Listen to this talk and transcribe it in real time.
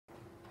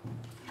Good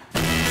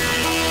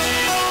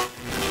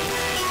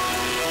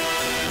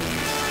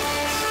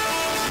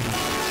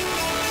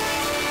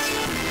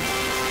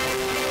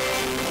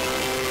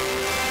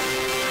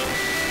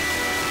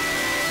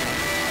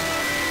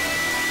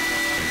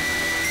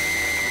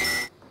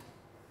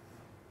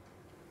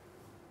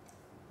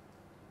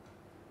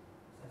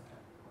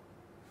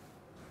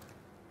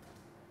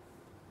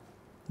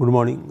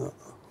morning.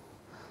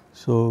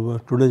 So,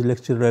 today's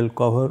lecture I will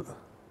cover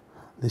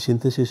the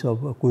synthesis of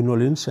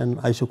quinolines and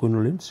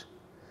isoquinolines.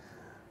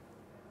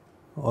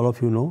 All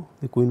of you know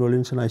the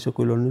quinolines and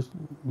isoquinolines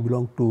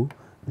belong to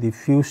the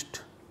fused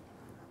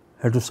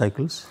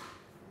heterocycles,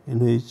 in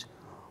which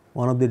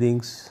one of the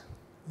rings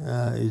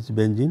is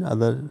benzene,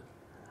 other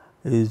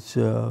is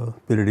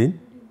pyridine,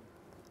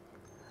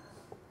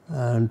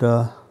 and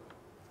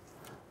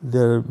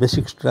their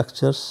basic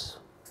structures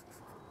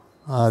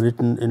are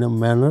written in a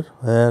manner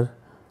where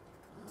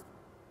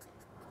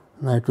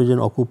nitrogen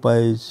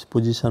occupies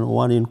position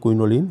 1 in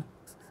quinoline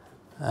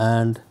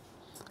and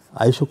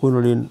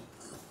isoquinoline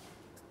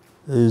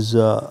is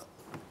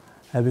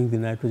having the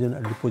nitrogen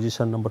at the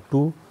position number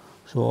 2.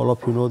 So, all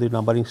of you know the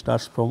numbering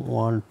starts from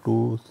 1,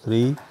 2,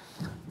 3,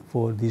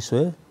 4 this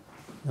way.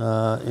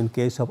 In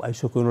case of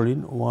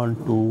isoquinoline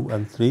 1, 2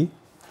 and 3,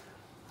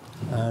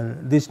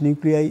 and these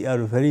nuclei are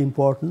very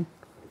important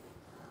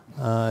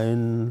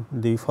in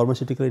the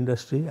pharmaceutical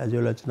industry as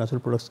well as natural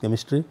products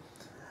chemistry,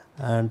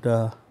 and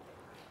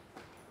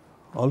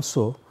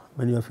also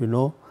many of you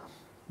know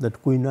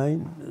that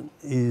quinine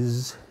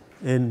is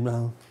in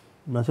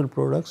natural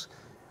products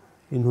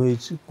in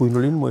which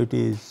quinoline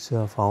moiety is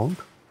found,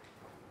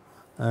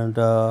 and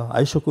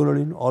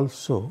isoquinoline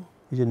also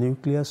is a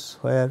nucleus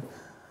where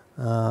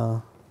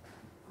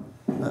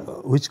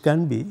which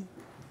can be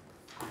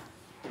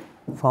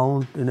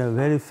found in a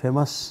very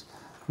famous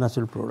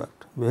natural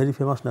product. Very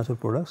famous natural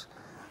products.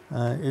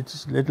 It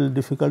is little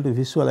difficult to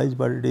visualize,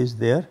 but it is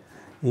there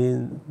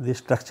in the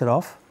structure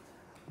of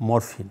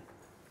morphine.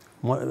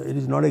 It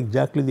is not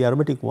exactly the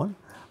aromatic one,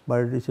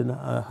 but it is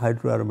a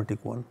hydroaromatic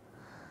one.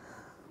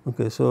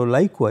 Okay, so,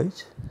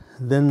 likewise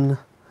then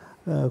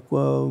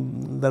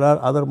there are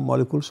other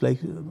molecules like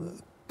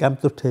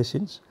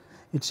camptothecins.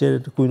 It is a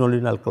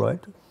quinoline alkaloid.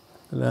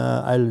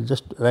 I will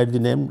just write the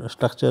name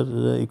structure,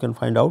 you can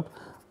find out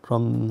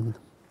from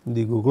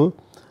the Google.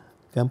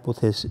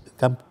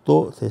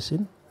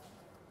 Camptothecin,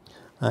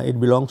 it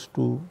belongs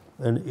to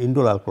an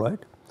indole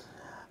alkaloid,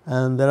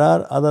 and there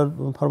are other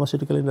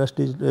pharmaceutical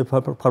industries,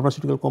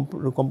 pharmaceutical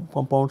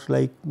compounds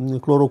like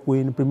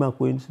chloroquine,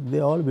 primaquines, they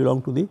all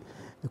belong to the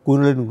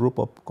quinoline group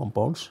of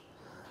compounds.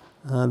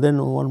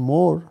 Then one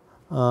more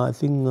I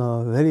think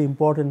very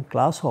important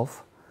class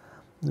of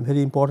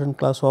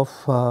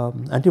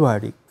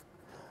antibiotic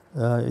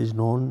is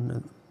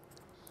known,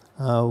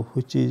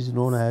 which is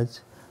known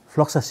as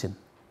fluoxacin.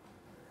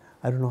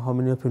 I do not know how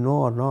many of you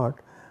know or not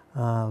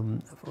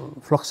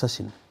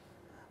fluoxacin.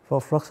 For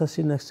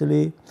fluoxacin,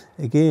 actually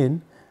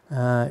again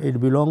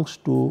it belongs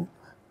to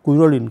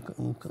quinoline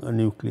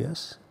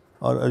nucleus,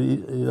 or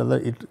rather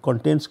it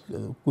contains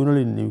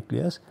quinoline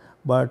nucleus,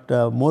 but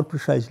more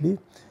precisely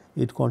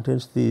it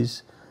contains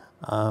this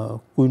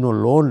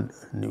quinolone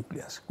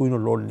nucleus,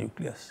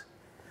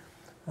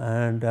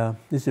 and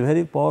this is a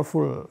very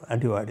powerful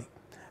antibiotic.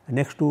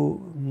 Next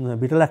to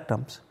beta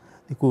lactams,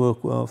 the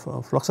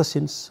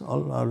fluoxacins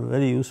are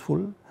very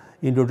useful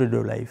in day-to-day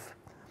life.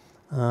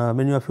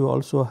 Many of you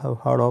also have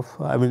heard of,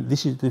 I mean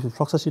this is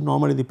fluoxacin,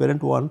 normally the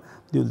parent one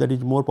that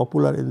is more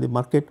popular in the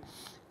market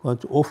was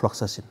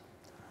ofloxacin,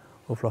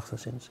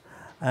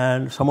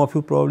 and some of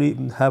you probably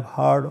have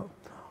heard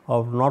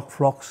of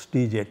Norflox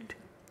TZ.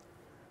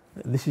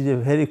 This is a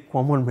very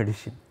common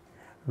medicine,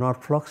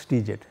 Norflox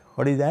TZ.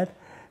 What is that?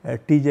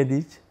 TZ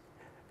is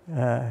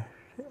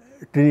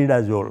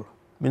trinidazole,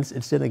 means it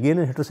is again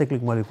a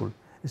heterocyclic molecule,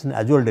 it is an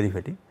azole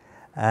derivative,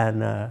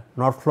 and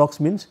Norflox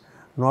means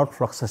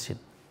norfloxacin.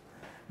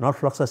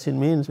 Norfloxacin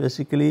means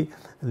basically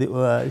it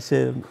is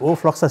a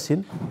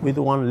ofloxacin with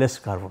one less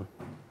carbon.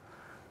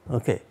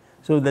 Okay.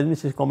 So, that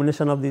means it is a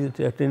combination of the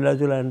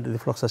trinidazole and the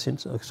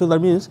fluoxacins. So, that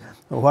means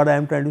what I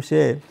am trying to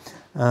say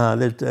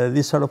that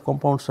these sort of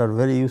compounds are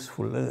very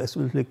useful,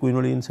 especially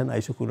quinolines and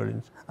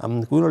isoquinolines.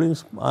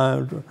 Quinolines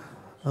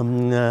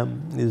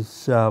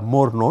is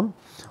more known,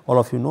 all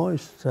of you know,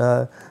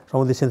 some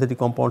of the synthetic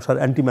compounds are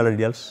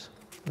antimalarials,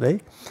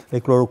 right,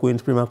 like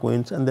chloroquines,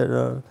 primaquines, and there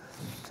are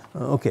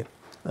okay.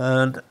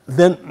 And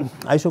then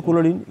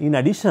isoquinoline, in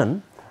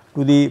addition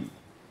to the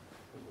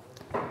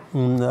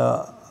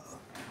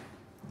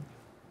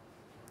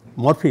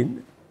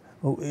morphine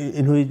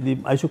in which the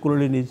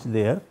isoquinoline is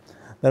there,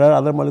 there are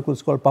other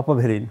molecules called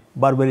papaverine,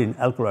 berberine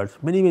alkaloids.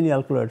 Many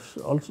alkaloids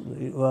also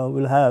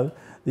will have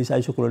this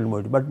isoquinoline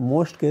moiety, but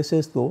most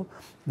cases though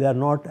they are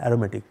not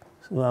aromatic.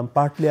 So,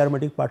 partly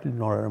aromatic, partly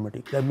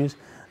non-aromatic. That means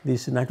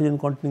this nitrogen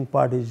containing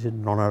part is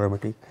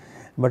non-aromatic,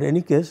 but in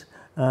any case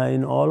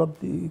in all of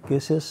the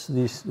cases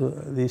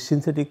the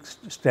synthetic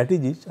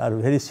strategies are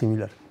very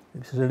similar.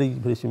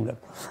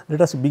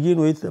 Let us begin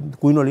with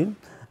quinoline.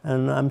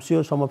 and I am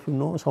sure some of you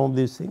know some of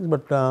these things,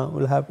 but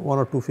we will have one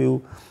or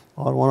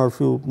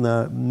few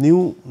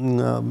new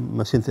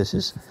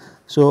synthesis.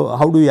 So,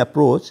 how do we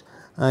approach?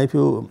 If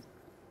you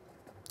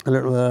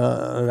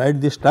write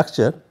this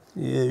structure,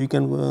 you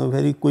can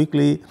very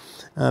quickly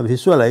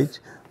visualize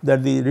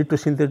that the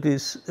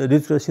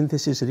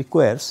retrosynthesis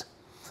requires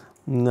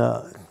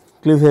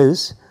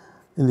cleavage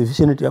in the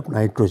vicinity of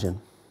nitrogen.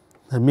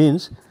 That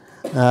means,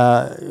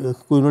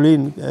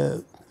 quinoline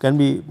can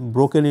be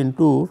broken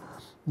into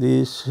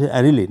this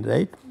aniline,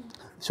 right.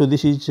 So,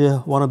 this is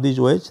one of these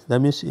ways. That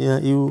means,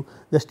 you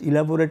just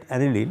elaborate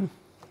aniline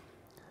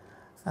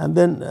and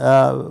then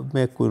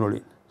make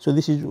quinoline. So,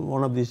 this is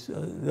one of these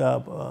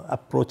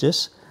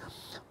approaches.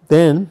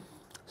 Then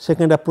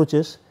second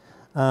approaches,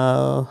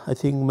 I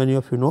think many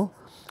of you know,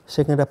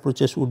 second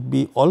approaches would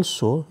be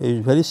also is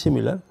very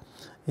similar.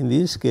 In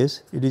this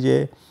case, it is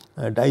a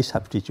dye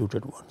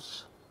substituted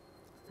ones,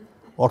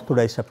 ortho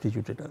dye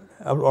substituted,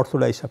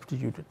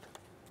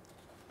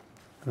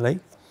 right.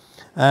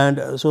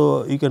 And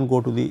so, you can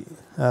go to the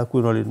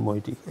quinoline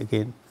moiety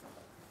again.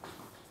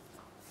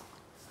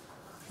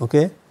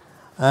 Okay.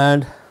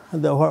 And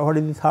what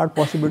is the third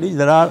possibility?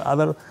 There are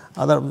other.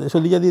 So,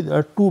 these are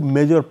the two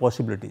major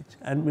possibilities,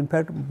 and in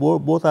fact,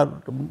 both are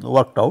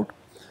worked out,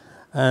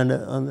 and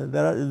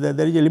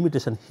there is a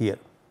limitation here.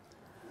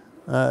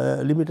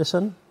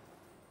 Limitation.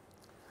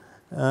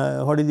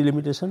 What is the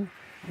limitation?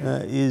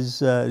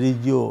 Is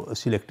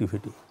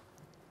regioselectivity.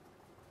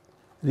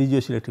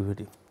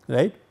 Regioselectivity,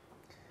 right?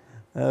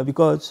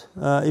 Because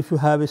if you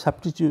have a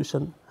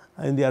substitution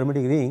in the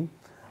aromatic ring,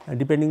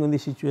 depending on the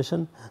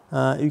situation,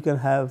 you can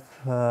have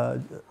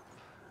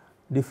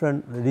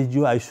different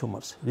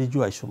regioisomers,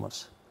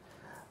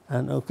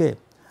 and okay.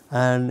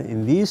 And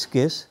in this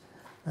case,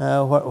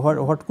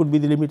 what could be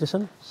the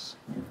limitations?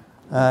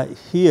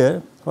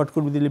 Here, what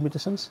could be the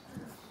limitations?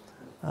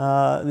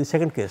 The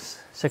second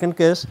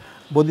case,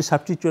 both the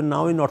substituent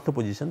now in ortho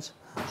positions.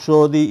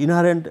 So, the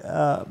inherent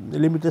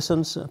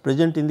limitations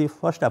present in the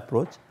first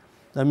approach,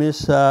 that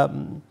means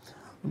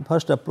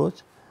first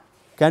approach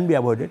can be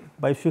avoided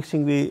by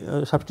fixing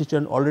the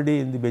substituent already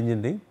in the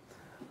benzene ring,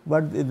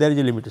 but there is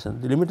a limitation.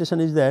 The limitation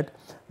is that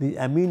the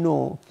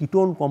amino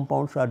ketone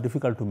compounds are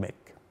difficult to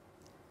make,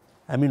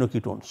 amino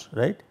ketones,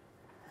 right.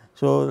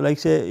 So, like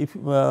say if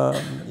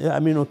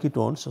amino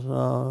ketones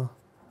or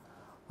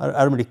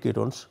aromatic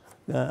ketones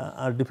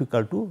are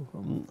difficult to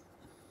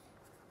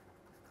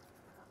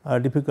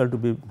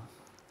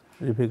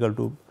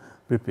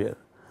prepare.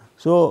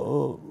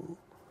 So,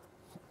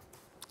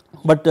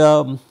 but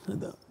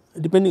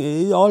depending,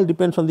 it all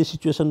depends on the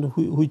situation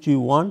which you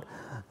want,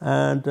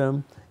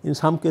 and in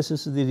some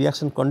cases the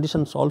reaction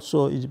conditions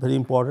also is very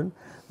important.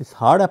 The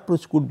third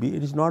approach could be,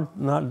 it is not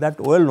that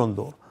well known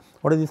though.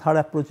 What is the third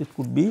approach? It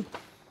could be,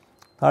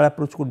 third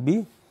approach could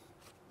be,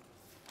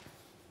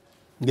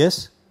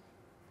 yes.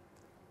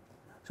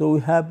 So,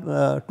 we have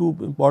two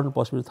important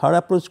possibilities. Third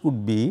approach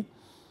could be,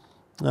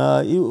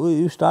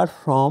 you start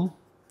from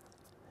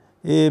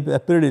a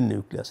pyridine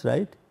nucleus,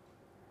 right.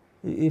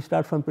 You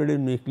start from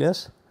pyridine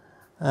nucleus,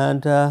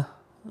 and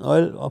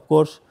well, of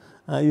course,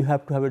 you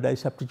have to have a dye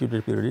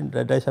substituted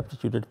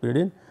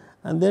pyridine,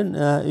 and then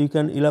you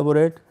can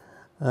elaborate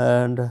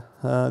and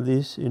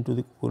this into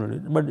the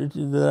quinoline. But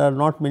there are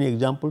not many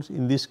examples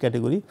in this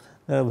category.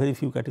 There are very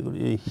few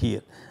categories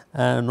here.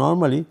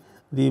 Normally,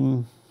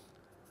 the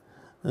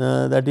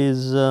that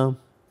is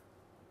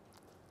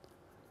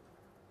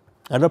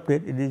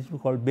adopted, it is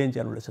called bench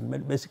annulation.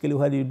 But basically,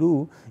 what you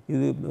do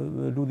the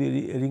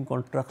ring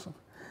construction,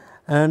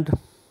 and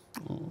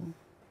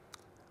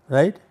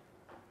right.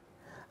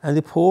 And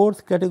the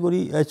fourth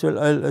category,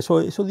 actually,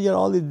 so these are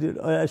all the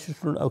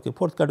okay.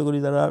 Fourth category,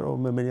 there are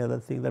many other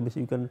things. That means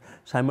you can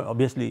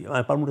obviously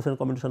permutation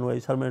combination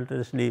wise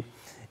simultaneously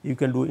you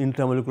can do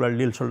intramolecular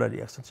Diels-Solder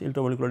reactions,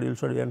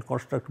 and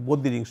construct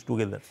both the rings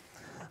together.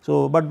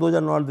 So, but those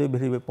are not the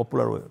very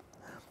popular way.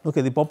 Okay,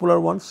 the popular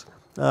ones,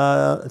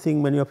 I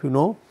think many of you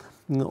know,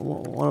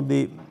 one of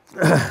the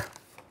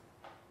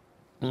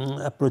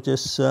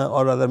approaches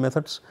or other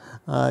methods,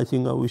 I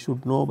think we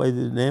should know by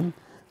the name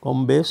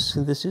comb-based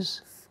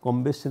synthesis.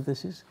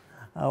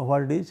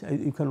 What it is,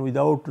 you can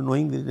without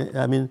knowing the,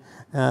 I mean,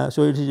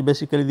 so it is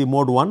basically the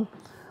mode 1,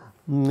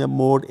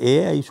 mode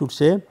A I should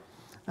say,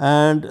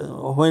 and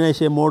when I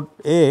say mode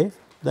A,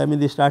 that means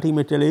the starting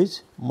material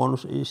is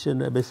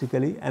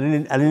basically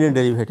alanine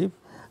derivative,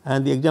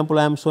 and the example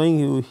I am showing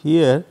you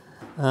here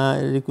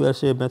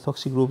requires a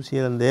methoxy groups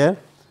here and there.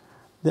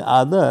 The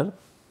other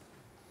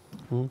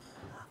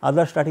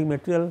starting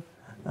material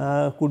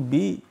could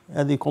be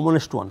the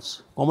commonest one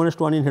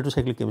in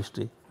heterocyclic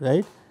chemistry,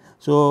 right.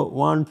 So,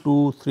 1,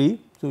 2, 3.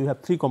 So, we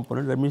have 3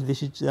 components, that means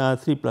this is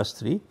 3 plus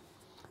 3,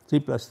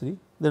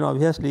 then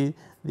obviously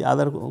the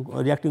other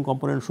reacting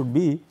component should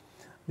be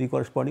the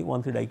corresponding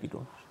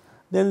 1,3-diketones.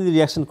 Then the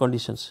reaction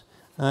conditions,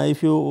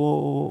 if you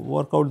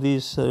work out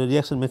this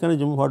reaction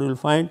mechanism, what you will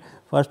find,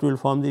 first we will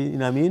form the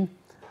enamine,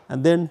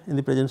 and then in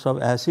the presence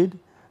of acid,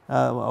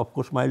 of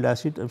course mild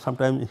acid,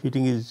 sometimes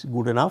heating is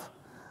good enough.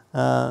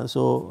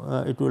 So,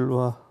 it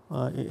will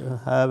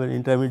have an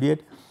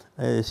intermediate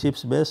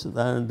Schiff's base,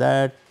 and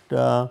that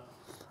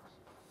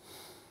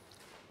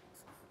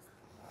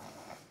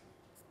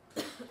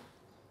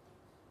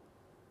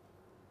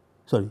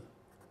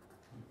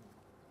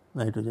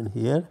nitrogen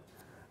here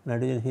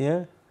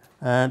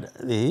and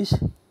this,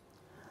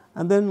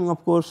 and then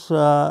of course, in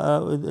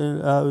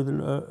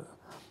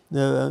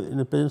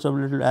the presence of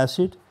little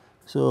acid.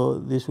 So,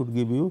 this would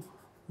give you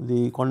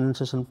the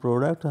condensation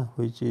product,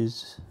 which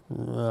is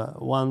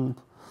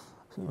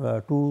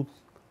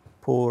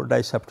 1,2,4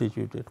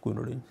 disubstituted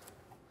quinoline.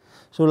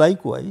 So,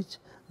 likewise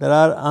there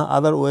are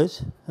other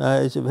ways,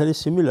 it is very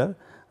similar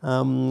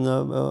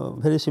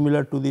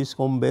to this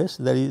comb base.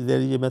 There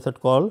is a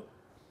method called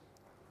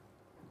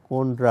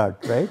Conrad,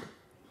 right?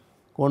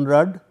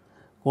 Conrad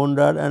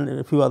and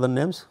a few other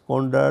names,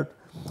 Conrad,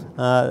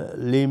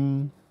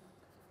 Lim,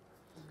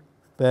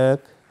 Peck,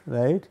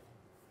 right,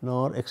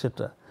 Nor,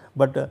 etc.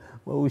 But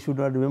we should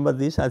not remember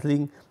this, I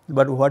think,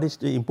 but what is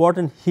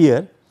important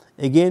here,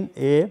 again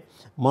a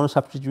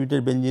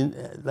monosubstituted benzene,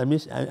 that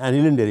means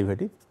aniline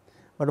derivative,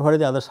 but what is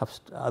the other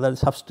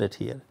substrate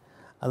here?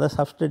 Other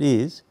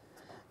substrate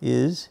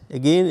is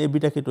again a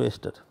beta keto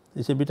ester.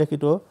 It is a beta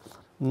keto,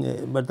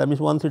 but that means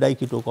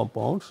 1,3-diketo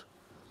compounds,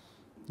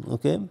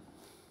 okay.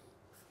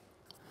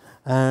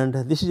 And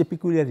this is a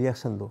peculiar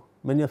reaction, though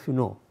many of you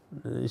know,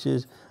 this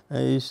is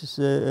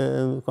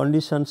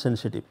condition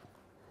sensitive.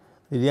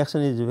 The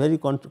reaction is very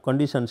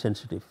condition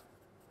sensitive.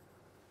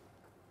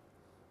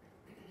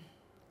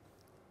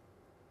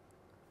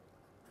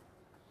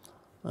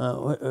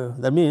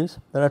 That means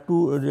there are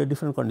two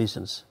different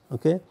conditions,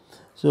 okay.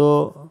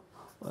 So,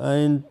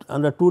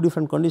 under two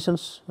different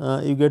conditions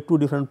you get two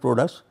different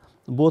products,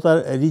 both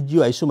are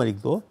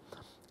regioisomeric, though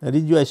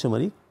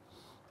regioisomeric.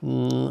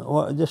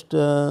 Just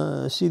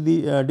see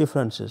the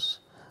differences.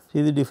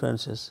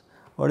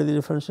 What are the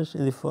differences?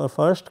 In the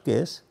first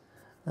case,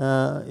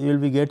 you will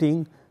be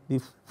getting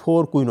the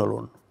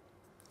 4-quinolone,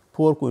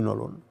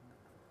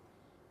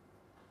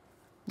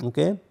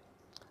 okay,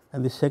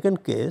 and the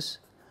second case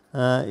you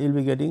will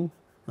be getting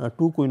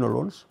 2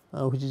 quinolones,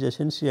 which is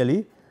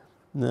essentially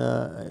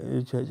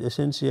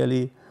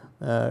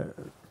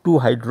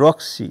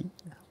 2-hydroxy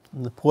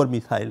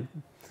 4-methyl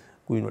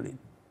quinoline,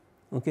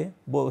 okay,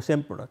 both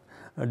same product.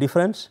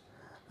 Difference,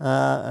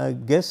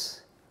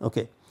 guess,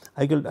 okay,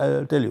 I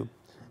will tell you.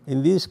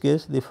 In this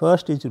case, the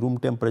first is room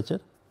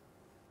temperature.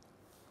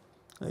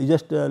 You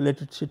just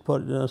let it sit for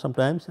some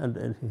times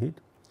and heat,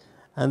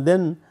 and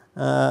then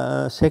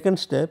second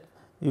step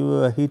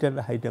you heat at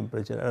a high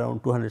temperature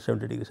around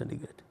 270 degree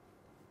centigrade,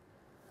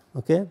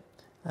 okay.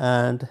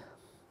 And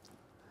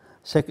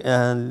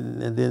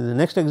the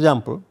next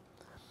example,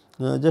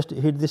 just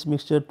heat this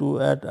mixture to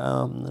at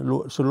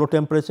low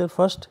temperature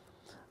first,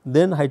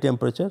 then high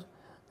temperature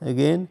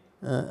again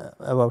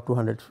about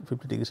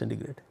 250 degree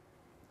centigrade.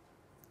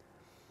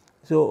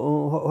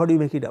 So, how do you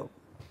make it out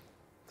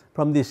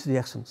from these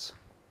reactions?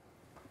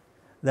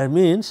 That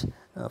means,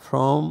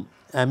 from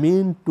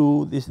amine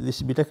to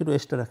this beta keto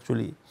ester,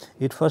 actually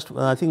it first,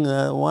 I think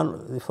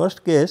the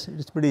first case it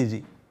is pretty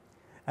easy.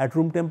 At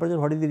room temperature,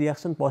 what is the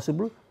reaction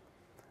possible?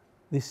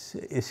 This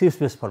Schiff's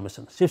base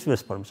formation, that is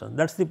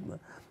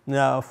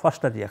the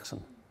first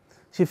reaction,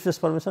 Schiff's base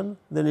formation,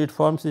 then it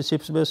forms the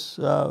Schiff's base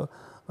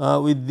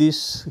with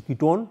this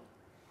ketone,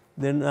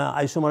 then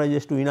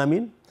isomerizes to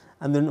enamine,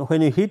 and then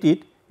when you heat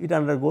it, it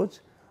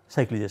undergoes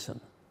cyclization.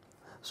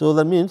 So,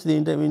 that means the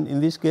in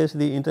this case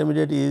the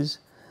intermediate is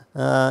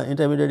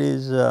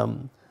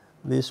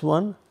this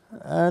one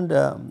and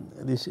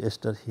this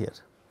ester here,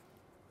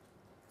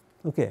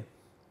 okay.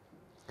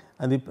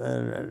 And the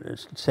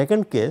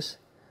second case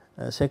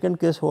this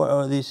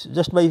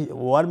just by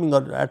warming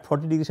or at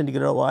 40 degree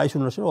centigrade, or I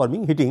should not say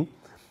warming, heating,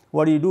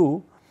 what you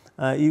do,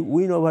 you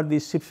win over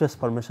this Schiff's base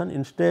formation.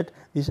 Instead,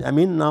 this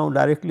amine now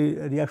directly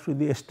reacts with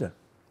the ester,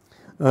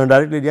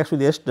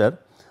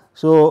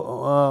 So,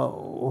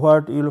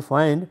 what you will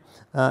find,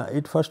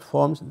 it first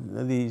forms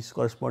this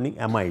corresponding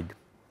amide,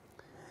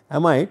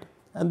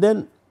 and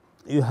then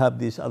you have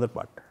this other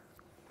part,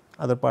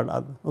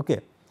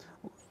 okay.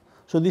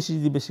 So, this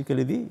is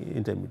basically the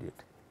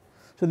intermediate.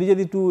 So, these are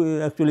the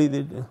two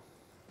actually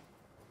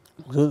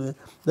so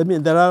that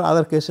means there are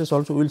other cases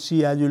also, we will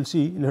see, as you will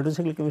see in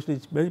heterocyclic chemistry it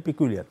is very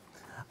peculiar.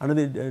 Under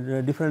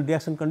the different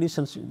reaction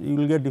conditions you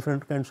will get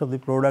different kinds of the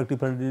product,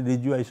 different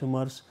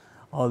regioisomers,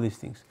 all these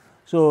things.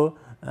 So,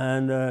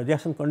 and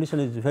reaction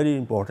condition is very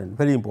important,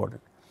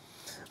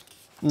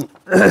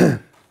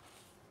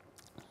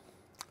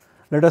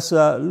 Let us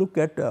look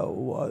at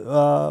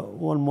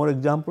one more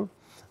example,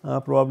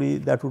 probably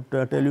that would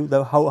tell you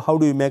that how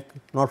do you make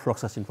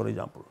norfloxacin, for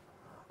example.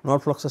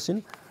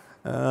 Norfloxacin,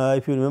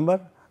 if you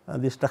remember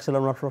the structure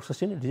of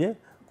norfloxacin, it is a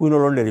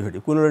quinolone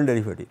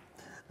derivative.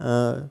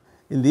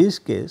 In this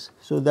case,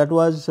 so that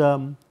was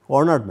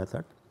Ornard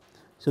method.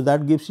 So,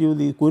 that gives you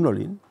the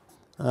quinoline,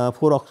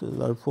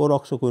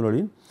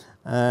 4-oxoquinoline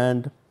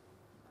and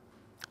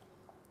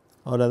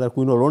or rather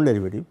quinolone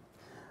derivative.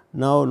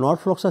 Now,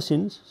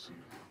 norfloxacins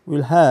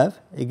will have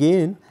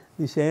again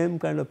the same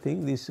kind of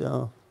thing, this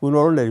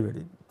quinolone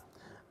derivative,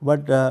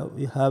 but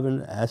we have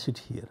an acid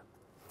here,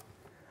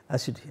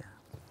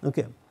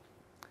 Okay.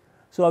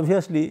 So,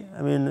 obviously,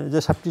 I mean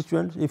the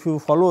substituents, if you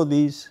follow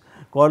these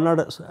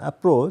coordinate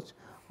approach,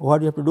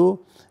 what you have to do?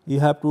 You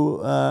have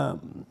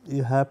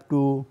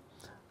to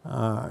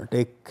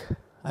take,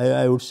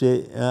 I would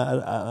say,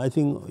 I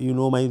think you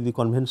know the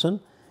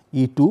convention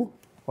E2,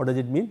 what does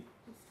it mean?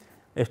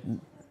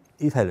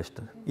 Ethyl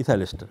ester.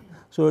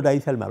 So,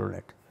 diethyl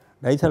malonate,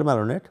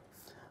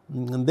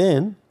 and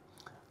then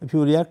if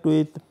you react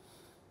with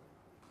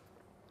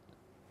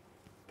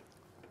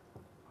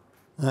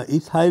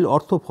ethyl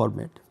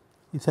orthoformate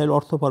in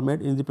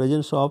the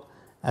presence of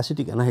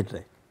acetic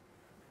anhydride.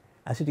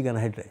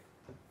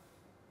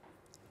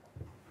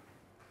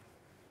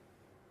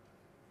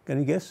 Can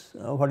you guess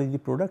what is the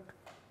product?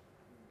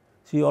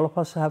 See, all of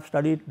us have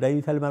studied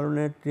diethyl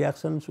malonate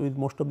reactions with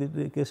most of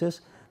the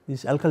cases,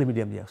 these alkali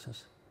medium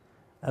reactions,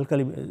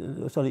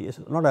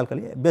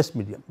 base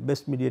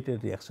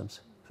mediated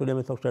reactions,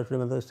 sodium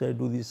ethoxide,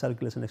 do the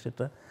circulation,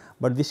 etc.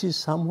 But this is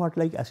somewhat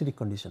like acidic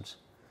conditions.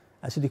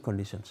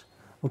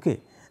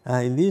 Okay.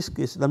 In this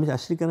case, that means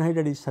acetic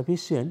anhydride is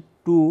sufficient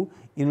to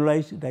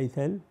enolize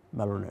diethyl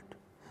malonate.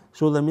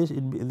 So, that means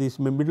this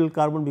middle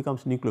carbon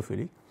becomes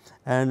nucleophilic,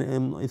 and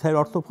ethyl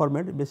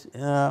orthoformate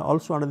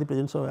also under the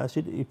presence of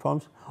acid it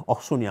forms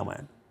oxonium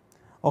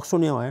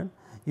ion.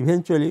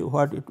 Eventually,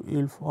 what it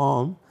will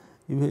form,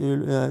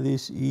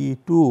 this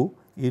E2.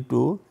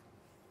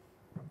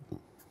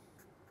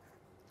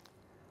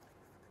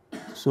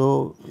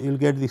 So, you will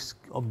get this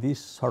of these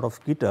sort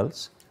of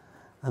ketals,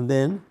 and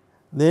then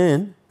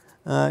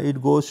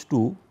it goes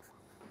to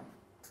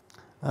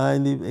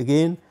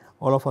again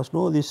all of us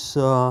know this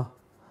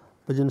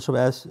presence of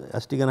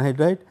acetic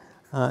anhydride,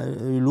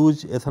 you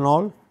lose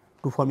ethanol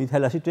to form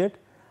ethyl acetate,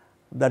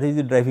 that is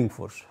the driving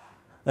force.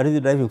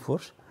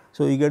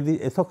 So, you get the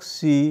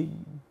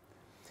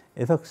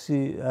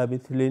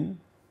ethoxymethylene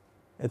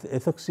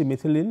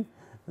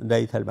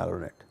diethyl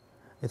malonate,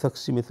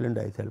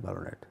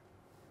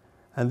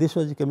 and this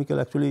was a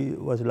chemical actually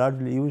was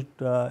largely used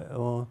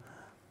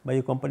by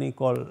a company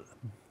called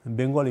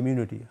Bengal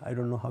Immunity. I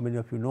do not know how many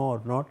of you know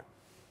or not.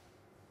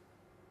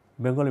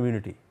 Bengal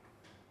Immunity,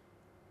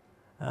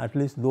 at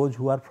least those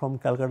who are from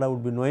Calcutta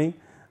would be knowing.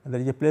 There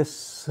is a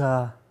place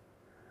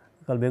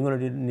called Bengal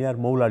near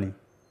Moulali,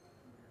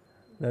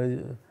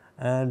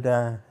 and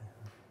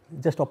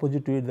just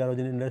opposite to it there was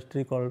an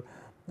industry called,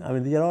 I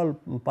mean these are all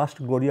past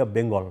glory of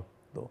Bengal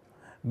though.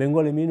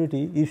 Bengal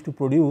Immunity used to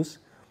produce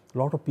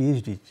lot of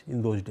PhDs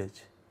in those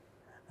days,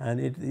 and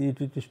it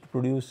used to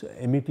produce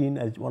emetine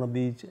as one of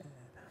these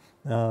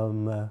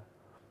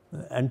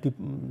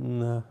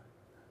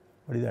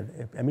what is that?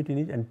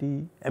 Emetine is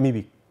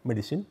anti-amoebic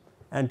medicine.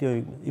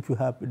 If you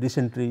have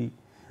dysentery,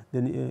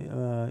 then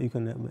you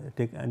can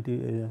take anti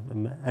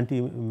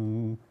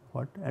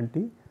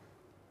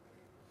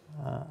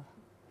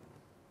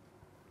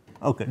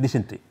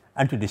dysentery,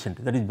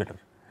 anti-dysentery, that is better,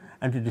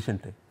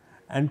 anti-dysentery,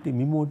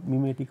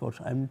 anti-mimetic or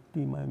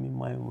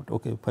anti-mimetic,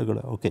 okay,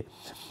 forgot, okay.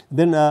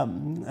 Then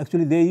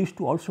actually they used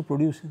to also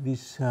produce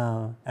these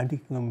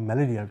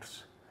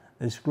anti-malarials,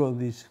 these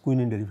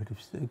quinine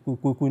derivatives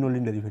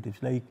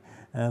like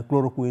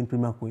chloroquine,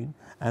 primaquine,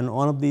 and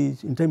one of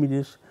these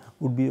intermediates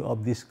would be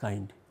of this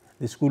kind,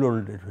 these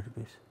quinolone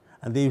derivatives,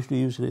 and they used to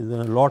use a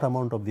lot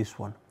amount of this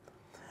one.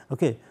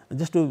 Okay.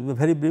 Just to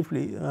very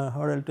briefly, what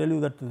I will tell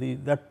you that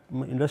that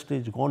industry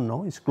is gone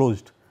now, is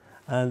closed,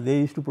 and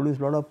they used to produce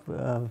a lot of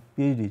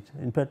PhDs.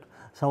 In fact,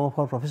 some of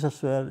our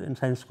professors were in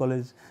science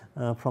college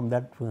from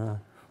that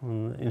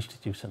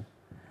institution,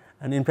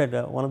 and in fact,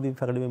 one of the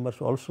faculty members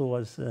also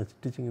was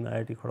teaching in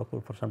IIT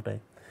Kharagpur for some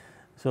time.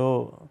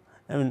 So,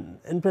 I mean,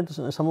 in fact,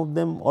 some of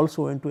them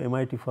also went to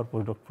MIT for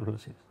postdoctoral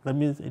research. That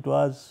means it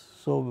was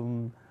so,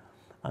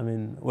 I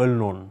mean, well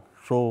known,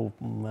 so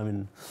I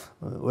mean,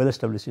 well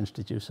established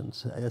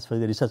institutions as far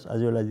as the research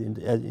as well as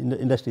the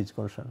industry is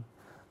concerned.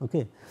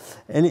 Okay.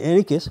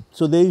 Any case,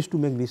 so they used to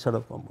make this sort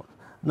of compound.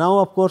 Now,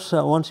 of course,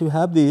 once you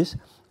have this,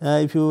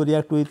 if you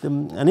react with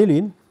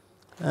aniline,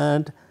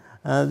 and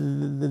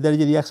there is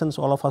a reactions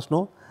all of us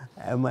know,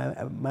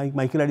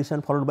 Michael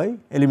addition followed by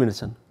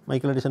elimination,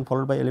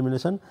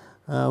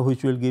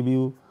 which will give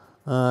you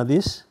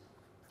this,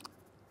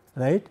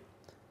 right,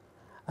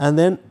 and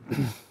then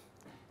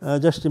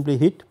just simply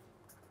heat.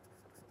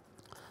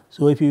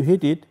 So, if you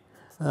heat it,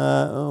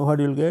 what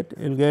you will get?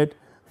 You will get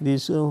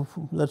this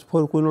that is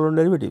 4 quinolone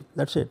derivative,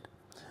 that is it,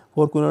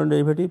 4 quinolone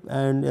derivative,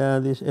 and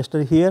this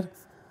ester here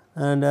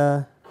and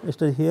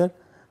ester here,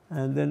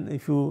 and then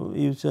if you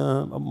use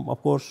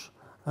of course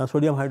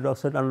sodium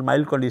hydroxide under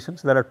mild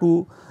conditions, there are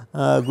two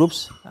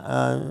groups,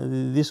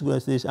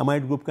 this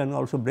amide group can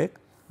also break,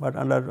 but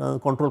under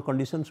control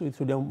conditions with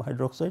sodium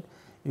hydroxide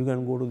you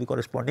can go to the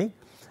corresponding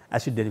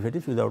acid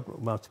derivatives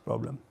without much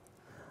problem.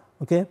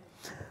 Okay.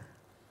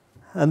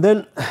 And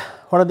then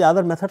what are the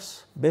other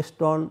methods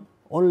based on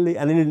only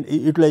aniline,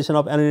 utilization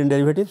of aniline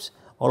derivatives?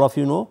 All of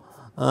you know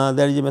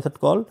there is a method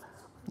called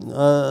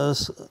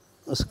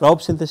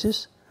Scraup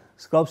synthesis.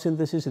 Scraup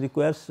synthesis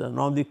requires,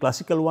 now the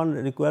classical one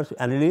requires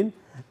aniline,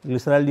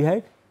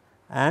 glyceraldehyde,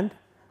 and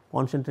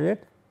concentrate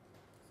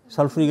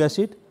sulfuric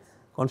acid,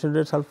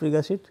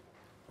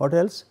 what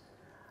else,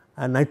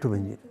 and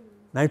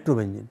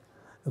nitrobenzene.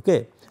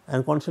 Okay.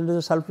 And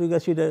concentrated sulfuric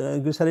acid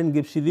glycerin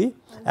gives you the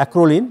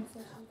acrolein.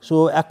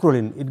 So,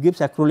 acrolein, it gives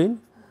acrolein,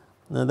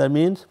 that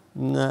means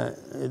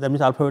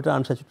alpha beta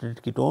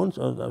unsaturated ketones,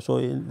 or so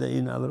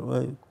in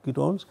other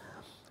ketones,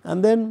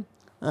 and then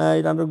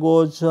it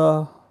undergoes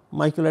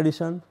Michael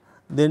addition.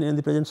 Then in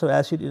the presence of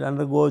acid it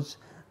undergoes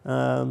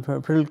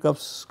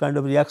Friedel-Crafts kind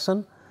of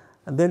reaction,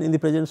 and then in the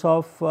presence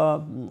of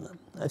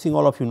I think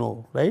all of you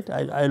know, right,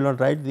 I will not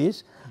write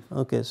this.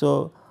 Okay.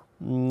 So,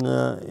 you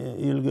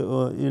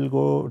will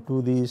go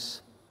to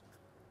this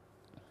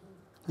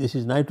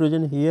is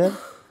nitrogen here,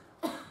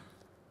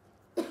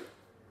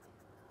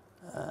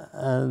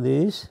 and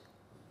this,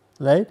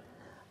 right,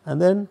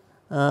 and then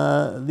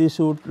this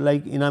would,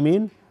 like in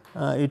amine,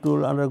 it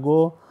will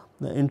undergo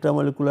the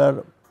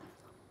intramolecular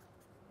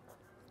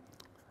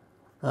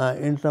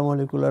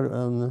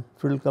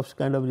Friedel-Crafts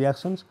kind of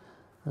reactions.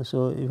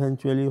 So,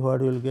 eventually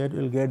what you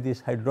will get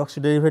this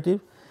hydroxy derivative,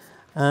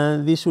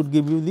 and this would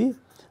give you the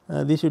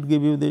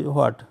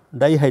what,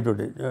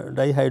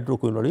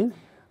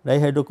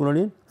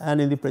 dihydroquinoline,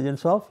 and in the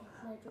presence of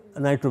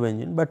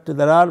nitrobenzene. But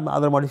there are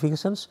other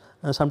modifications,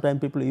 and sometimes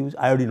people use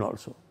iodine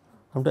also.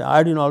 Sometimes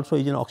iodine also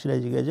is an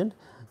oxidizing agent.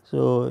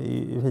 So,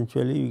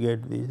 eventually you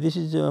get this. This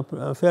is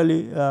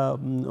fairly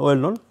well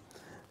known,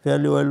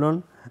 and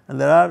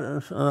there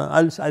are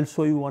I will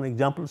show you one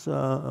example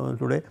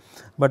today,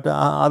 but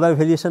other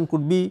variation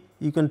could be,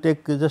 you can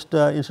take just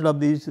instead of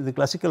these the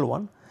classical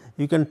one,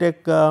 you can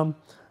take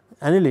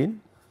aniline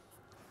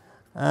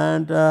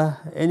and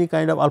any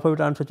kind of alpha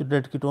beta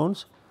unsaturated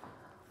ketones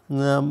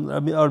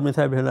or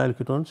methyl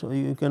ketones. So,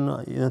 you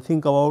can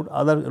think about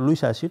other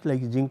Lewis acid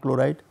like zinc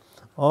chloride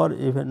or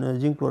even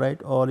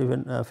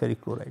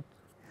ferric chloride,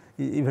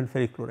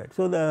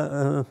 So,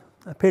 the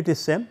fate is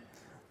same.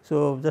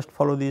 So, just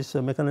follow this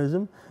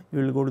mechanism, you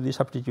will go to the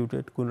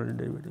substituted quinoline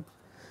derivative.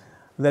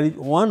 There is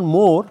one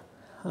more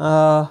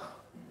on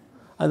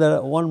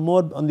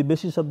the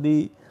basis of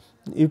the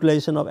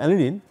utilization of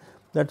aniline,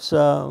 that is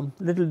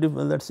little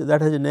different,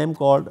 that has a name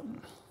called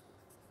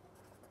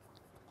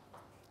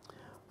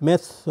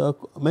meth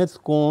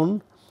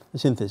cone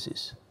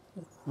synthesis.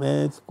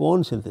 It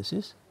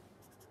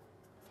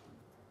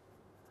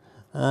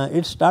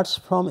starts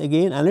from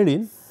again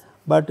aniline,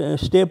 but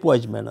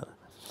stepwise manner.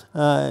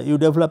 You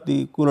develop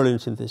the quinoline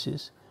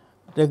synthesis,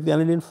 take the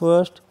aniline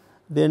first,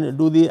 then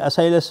do the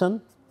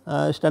acylation,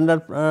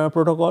 standard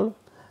protocol.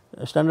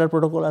 Standard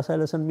protocol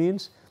acylation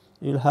means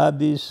you will have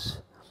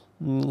this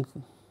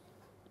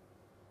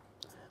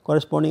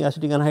corresponding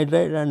acetic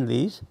anhydride and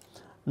these.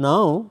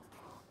 Now,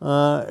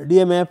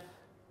 DMF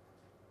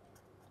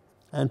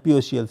and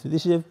POCl3,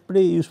 this is a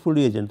pretty useful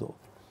reagent though.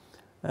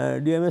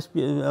 DMS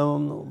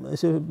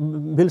is a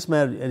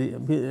Vilsmeier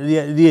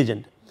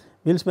reagent.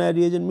 Vilsmeier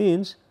reagent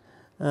means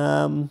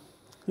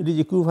it is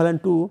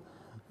equivalent to,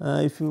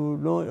 if you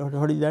know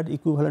what is that,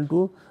 equivalent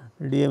to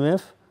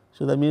DMF.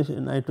 So, that means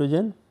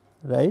nitrogen,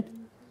 right,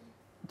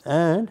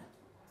 and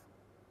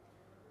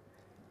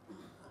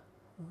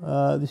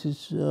this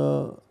is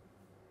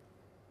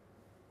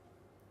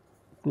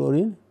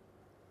chlorine,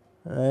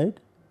 right,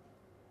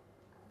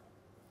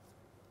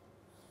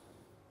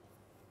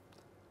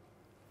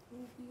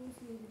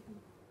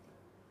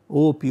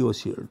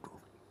 OPOCl2.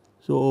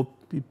 So,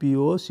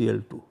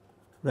 POCl2,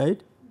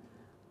 right,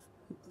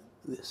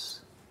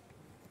 this.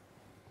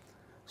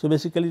 So,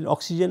 basically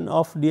oxygen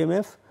of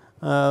DMF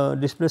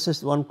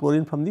displaces one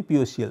chlorine from the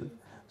POCl.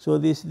 So,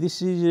 this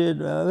is a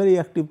very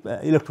active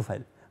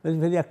electrophile,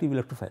 very active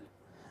electrophile.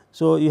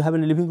 So, you have a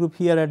leaving group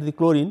here at the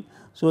chlorine.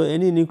 So,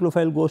 any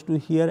nucleophile goes to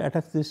here,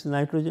 attacks this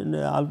nitrogen,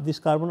 this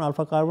carbon,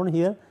 alpha carbon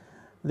here,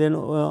 then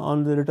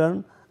on the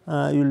return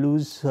you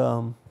lose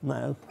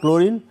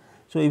chlorine.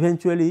 So,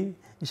 eventually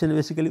it is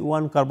basically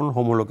one carbon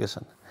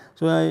homologation.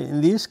 So,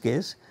 in this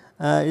case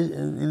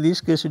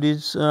it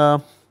is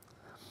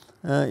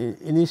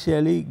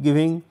initially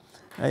giving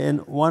an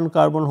one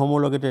carbon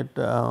homologated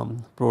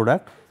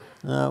product,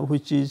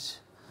 which is,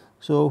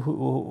 so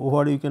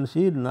what you can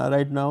see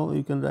right now,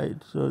 you can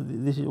write. So,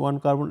 this is one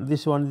carbon,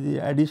 this one is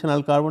the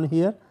additional carbon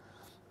here,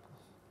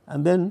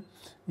 and then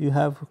you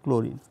have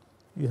chlorine,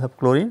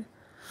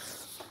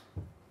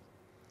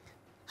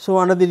 So,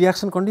 under the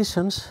reaction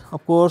conditions,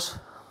 of course,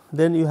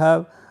 then you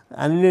have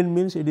aniline,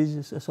 means it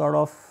is a sort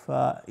of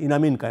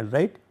enamine kind,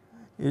 right,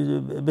 it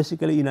is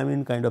basically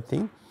enamine kind of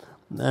thing,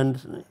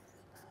 and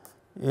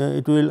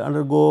it will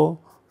undergo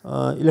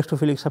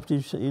electrophilic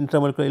substitution,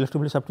 intramolecular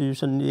electrophilic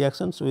substitution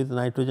reactions with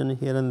nitrogen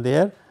here and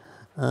there,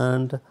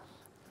 and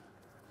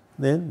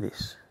then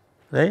this,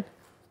 right,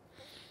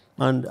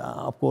 and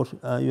of course,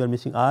 you are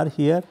missing R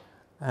here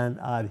and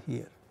R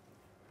here.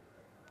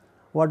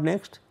 What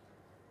next?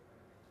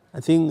 I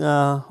think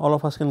all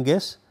of us can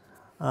guess.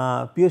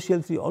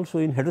 POCl3 also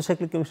in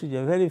heterocyclic chemistry is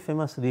a very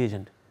famous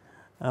reagent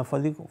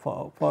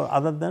for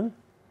other than,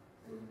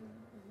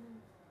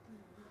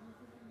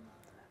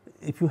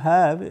 if you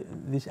have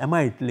this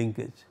amide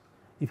linkage,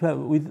 if you have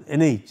with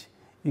NH,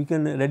 you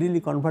can readily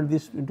convert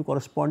this into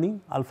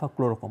corresponding alpha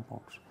chloro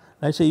compounds.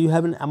 Let us say you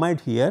have an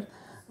amide here,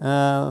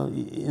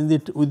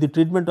 with the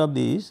treatment of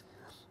these,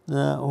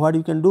 what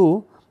you can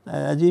do,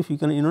 as if you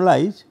can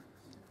enolize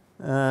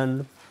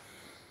and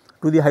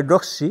to the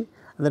hydroxy,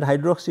 and that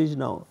hydroxy is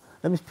now,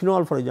 that means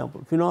phenol, for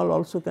example. Phenol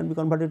also can be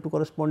converted to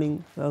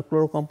corresponding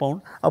chloro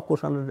compound, of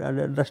course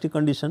under drastic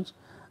conditions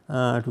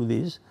to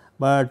this,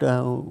 but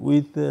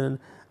with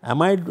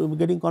amide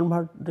getting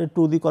converted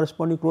to the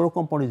corresponding chloro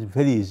compound is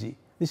very easy.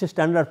 This is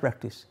standard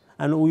practice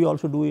and we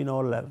also do in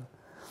our lab.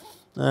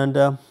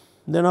 And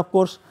then of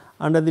course,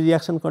 under the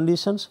reaction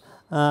conditions,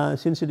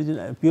 since it is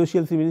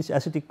POCl3 means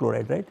acetic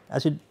chloride, right,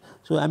 acid.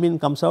 So, amine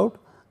comes out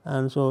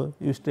and so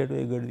you straight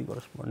away get the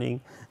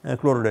corresponding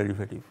chloro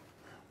derivative.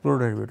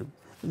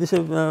 This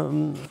is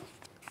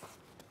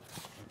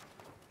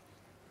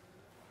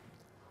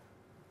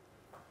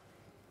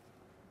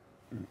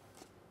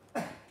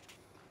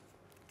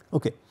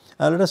okay.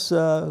 Let us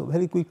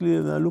very quickly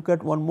look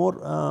at one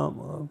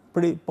more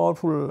pretty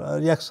powerful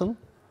reaction,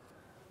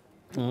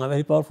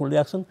 very powerful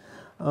reaction.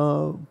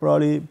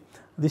 Probably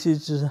this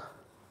is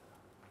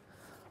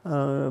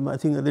I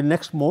think the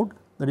next mode,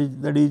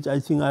 that is I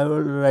think I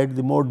will write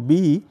the mode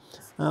B.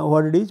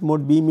 What it is?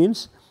 Mode B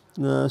means,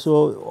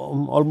 so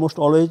almost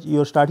always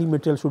your starting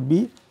material should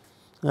be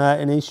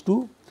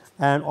NH2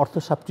 and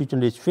ortho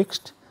substituent is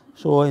fixed.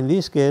 So, in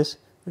this case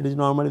it is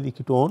normally the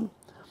ketone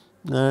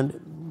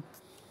and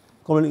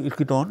commonly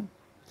ketone,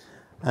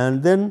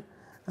 and then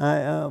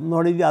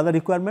what is the other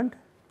requirement?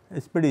 It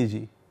is pretty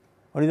easy.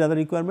 What is the other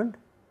requirement?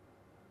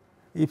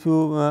 If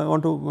you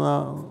want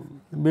to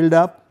build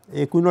up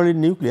a quinoline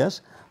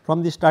nucleus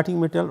from the starting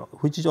material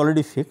which is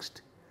already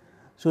fixed.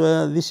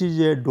 So, this is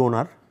a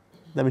donor,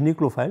 that means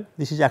nucleophile,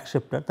 this is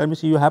acceptor, that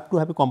means you have to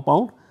have a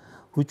compound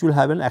which will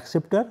have an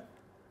acceptor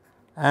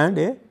and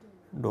a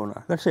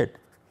donor, that is it,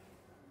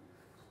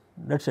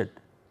 that is it.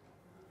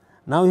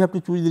 Now, you have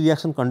to choose the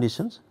reaction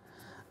conditions.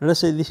 Let us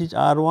say this is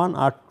R1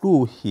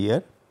 R2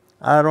 here,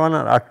 R1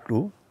 or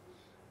R2.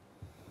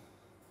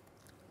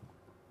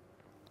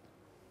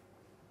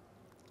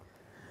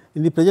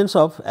 In the presence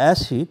of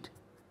acid,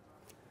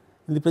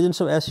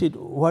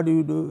 what do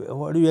you do?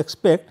 What do you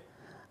expect?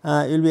 You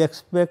will be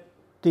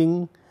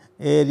expecting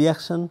a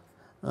reaction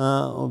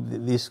of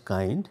this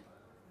kind.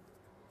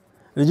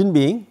 Reason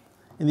being,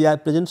 in the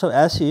presence of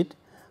acid,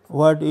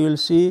 what you will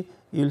see?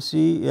 You will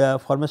see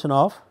formation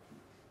of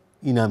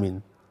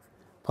enamine.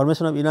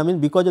 Formation of enamine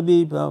because of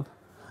the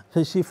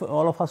see,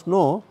 all of us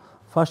know,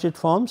 first it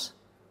forms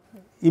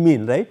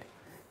imine, right?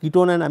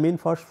 Ketone and amine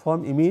first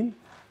form imine,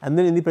 and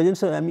then in the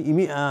presence of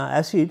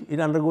acid it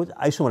undergoes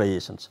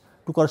isomerizations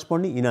to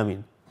corresponding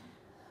enamine.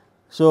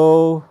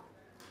 So,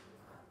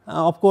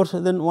 of course,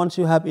 then once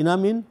you have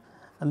enamine,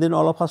 and then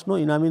all of us know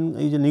enamine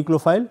is a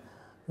nucleophile.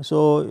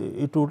 So,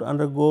 it would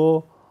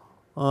undergo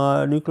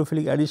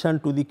nucleophilic addition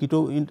to the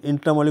ketone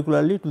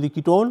intermolecularly to the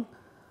ketone,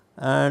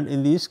 and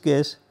in this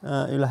case you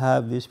will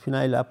have this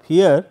phenyl up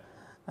here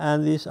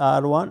and this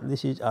R1,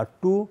 this is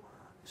R2.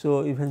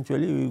 So,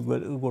 eventually we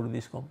will go to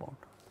this compound.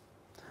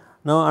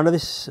 Now, under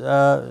this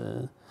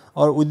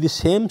or with the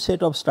same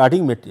set of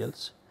starting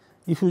materials,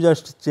 if you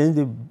just change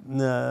the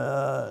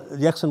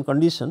reaction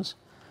conditions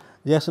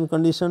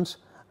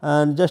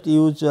and just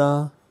use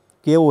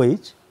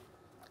KOH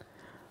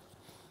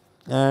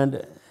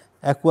and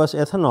aqueous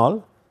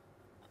ethanol,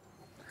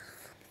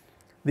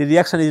 the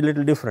reaction is a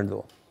little different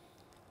though.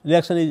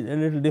 Reaction is a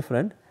little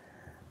different.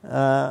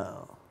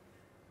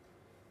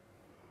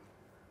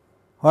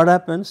 What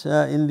happens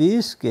in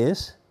this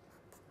case?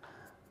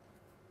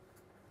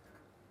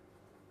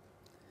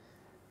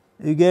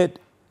 You get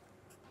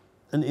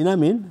an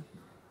enamine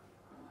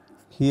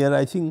here.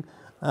 I think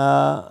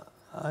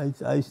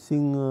I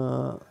think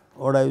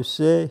what I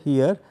say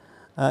here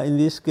in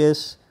this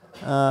case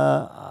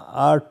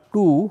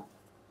R2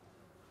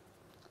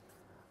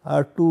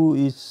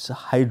 is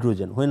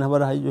hydrogen.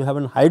 Whenever you have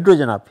an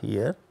hydrogen up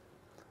here,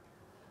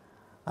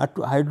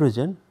 R2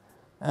 hydrogen,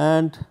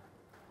 and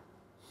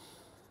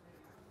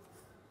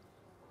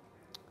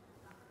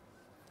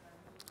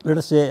let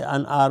us say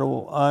an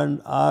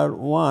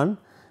R1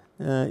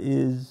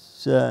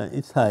 is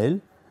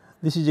ethyl.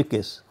 This is a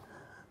case.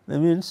 That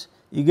means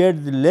you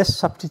get the less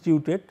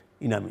substituted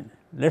enamine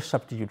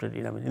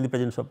in the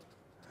presence of.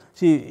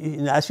 See,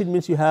 in acid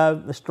means you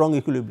have a strong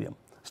equilibrium,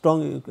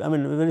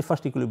 very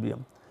first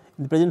equilibrium.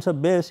 In the presence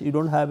of base, you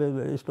do not have a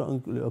very strong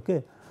equilibrium,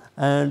 okay,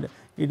 and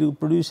it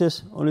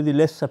produces only the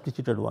less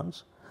substituted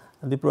ones.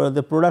 And the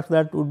product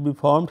that would be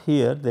formed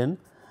here, then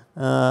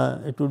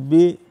it would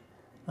be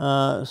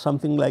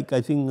something like,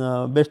 I think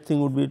best thing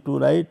would be to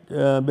write,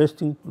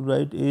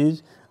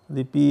 is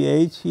the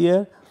pH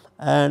here,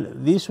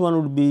 and this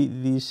one would be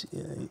this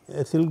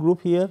ethyl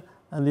group here,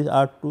 and this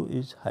R2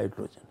 is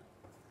hydrogen.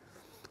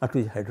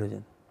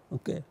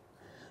 Okay.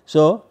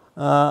 So,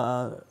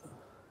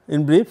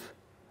 in brief,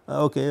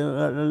 okay,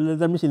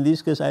 that means in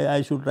this case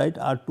I should write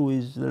R2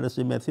 is, let us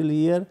say, methyl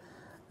here,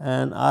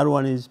 and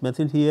R1 is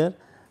methyl here.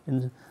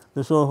 And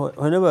so,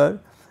 whenever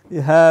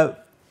you have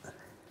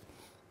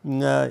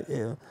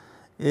a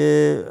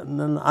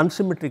an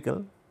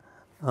unsymmetrical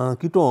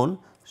ketone.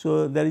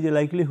 So, there is a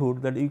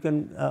likelihood that you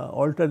can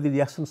alter the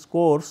reaction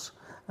scores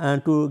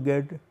and to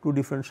get two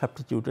different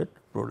substituted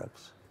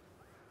products.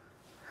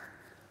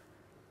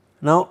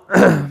 Now,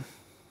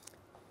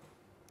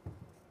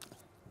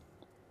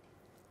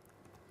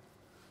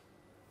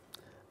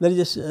 there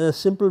is a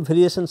simple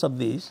variations of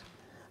these,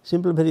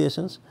 simple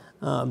variations.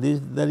 There is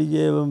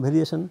a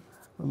variation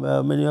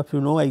many of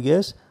you know, I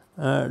guess,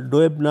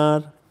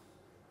 Doebner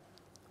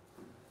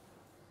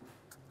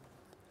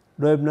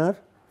Miller,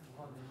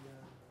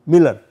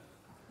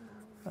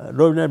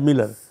 Doebner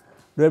Miller.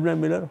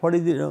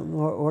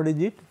 What is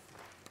it?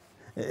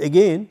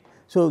 Again,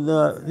 so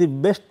the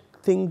best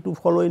thing to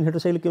follow in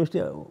heterocyclic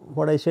chemistry,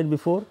 what I said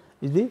before,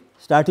 is the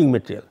starting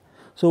material.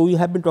 So, we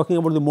have been talking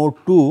about the mode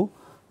 2.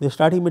 The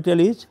starting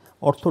material is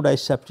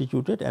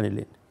orthodisubstituted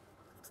aniline.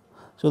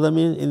 So, that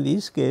means in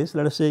this case,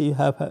 let us say you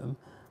have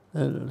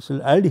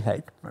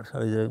aldehyde.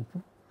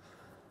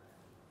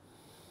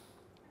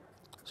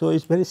 So, it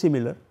is very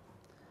similar,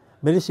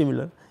 very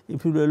similar.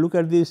 If you look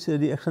at this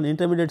reaction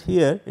intermediate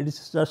here, it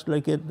is just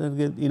like a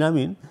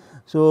enamine.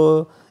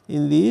 So,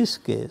 in this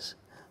case,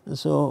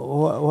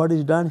 so what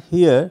is done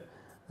here,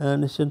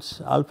 and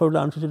since alpha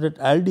unsaturated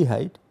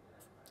aldehyde,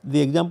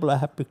 the example I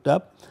have picked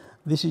up,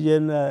 this is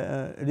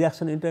a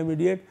reaction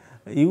intermediate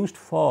used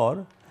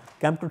for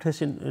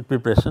camptothecin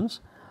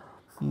preparations,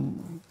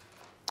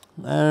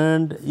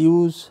 and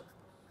use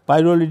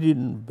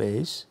pyrrolidine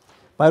base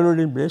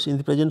in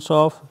the presence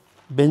of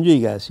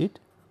benzoic acid,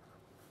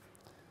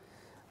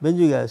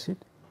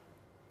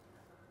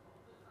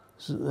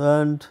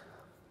 and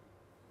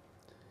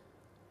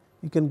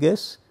you can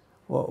guess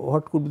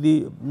what could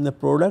be the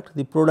product.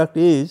 The product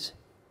is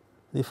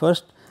the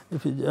first,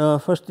 if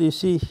first you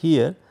see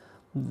here,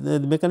 the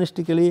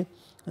mechanistically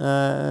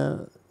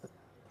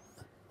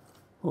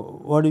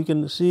what you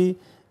can see,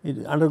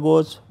 it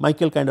undergoes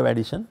Michael kind of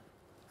addition,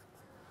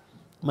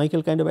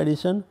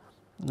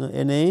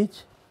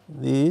 NH,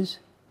 this,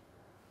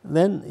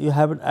 then you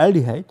have an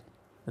aldehyde,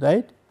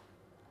 right.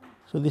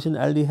 So, this is an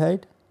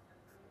aldehyde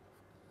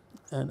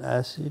and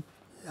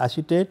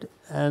acetate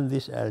and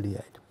this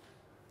aldehyde.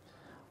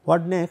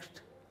 What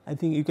next? I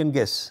think you can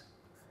guess.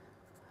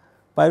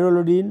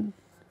 Pyrrolidine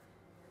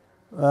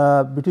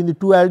between the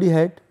two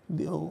aldehyde,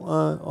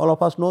 all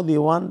of us know the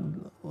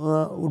one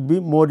would be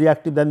more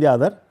reactive than the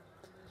other.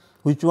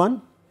 Which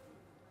one?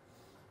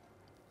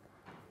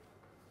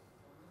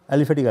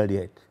 Aliphatic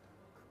aldehyde,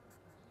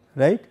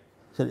 right.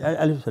 Sorry,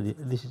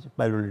 this is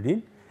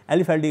pyrrolidine,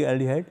 aliphatic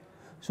aldehyde.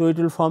 So, it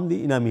will form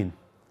the enamine.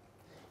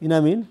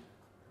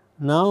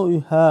 Now,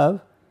 you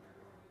have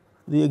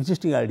the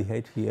existing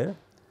aldehyde here.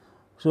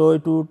 So,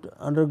 it would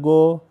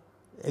undergo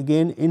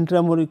again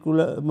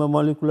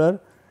intramolecular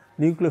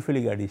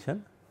nucleophilic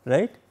addition,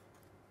 right.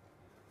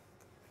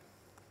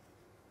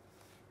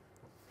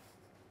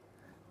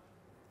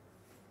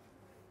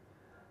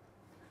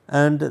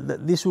 And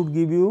this would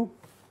give you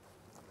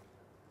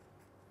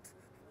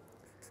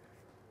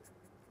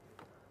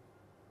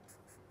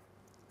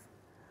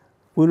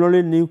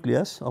quinoline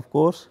nucleus, of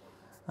course.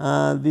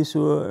 This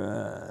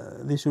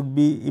would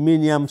be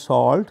iminium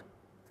salt,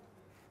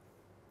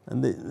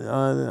 and the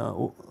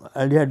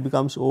aldehyde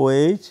becomes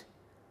OH,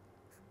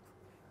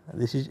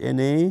 this is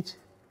NH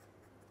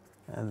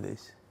and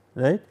this,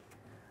 right.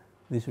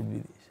 This would be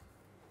this.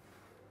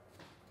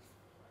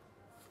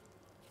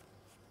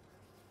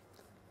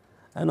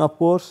 And of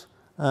course,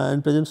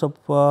 in presence of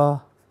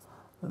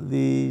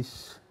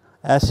this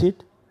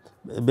acid,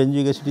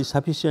 benzoic acid is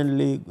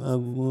sufficiently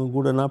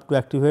good enough to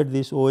activate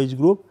this OH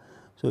group.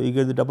 So, you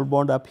get the double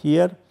bond up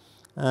here,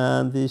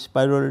 and this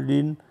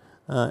pyrrolidine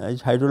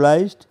is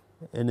hydrolyzed,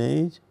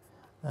 NH,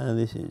 and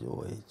this is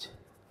OH.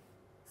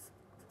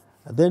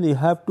 Then you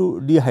have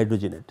to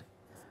dehydrogenate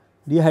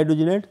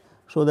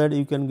so that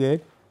you can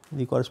get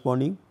the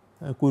corresponding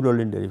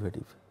quinoline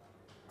derivative.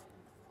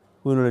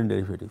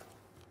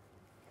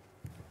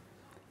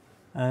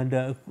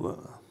 And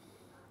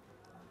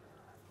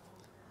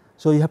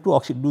so, you have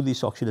to do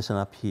this oxidation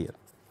up here,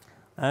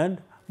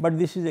 and but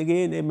this is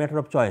again a matter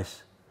of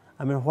choice.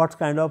 I mean, what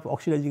kind of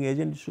oxidizing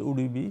agent should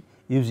we be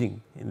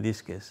using in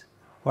this case?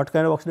 What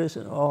kind of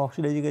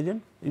oxidizing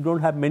agent? You do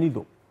not have many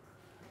though.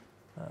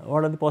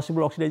 What are the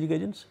possible oxidizing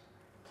agents?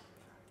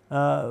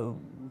 In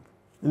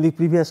the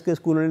previous case,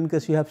 quinoline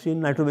case, you have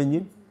seen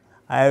nitrobenzene,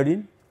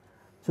 iodine.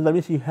 So, that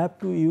means you have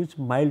to use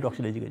mild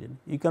oxidizing agent.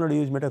 You cannot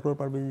use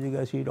metachloroperbenzoic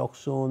acid,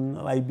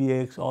 oxone,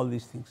 IBX, all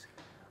these things.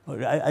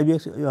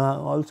 IBX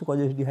also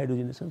causes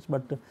dehydrogenations,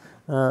 but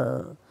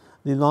the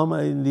normal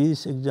in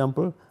this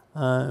example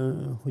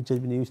which has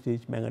been used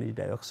is manganese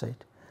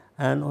dioxide.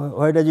 And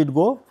where does it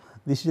go?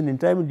 This is an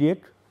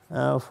intermediate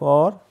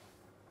for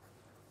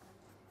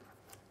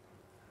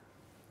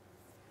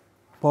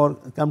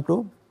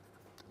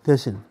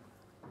camptothecin,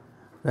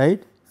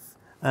 right.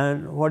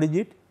 And what is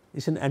it? It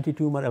is an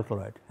anti-tumor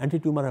alkaloid,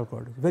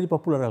 very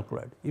popular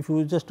alkaloid. If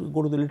you just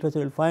go to the literature,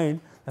 you will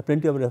find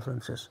plenty of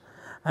references,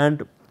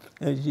 and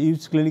it is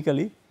used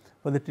clinically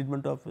for the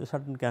treatment of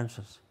certain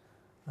cancers.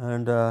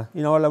 And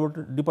in our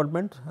laboratory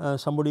department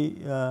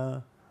somebody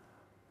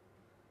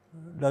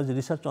does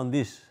research on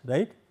this,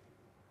 right,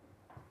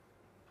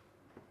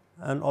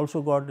 and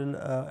also got an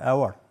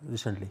award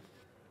recently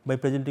by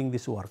presenting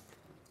this work.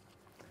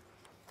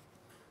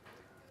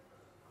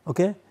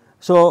 Okay.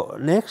 So,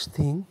 next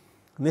thing,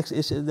 next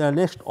is the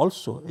next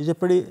also is a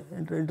pretty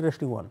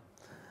interesting one.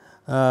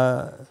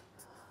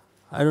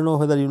 I do not know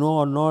whether you know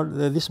or not,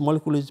 this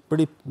molecule is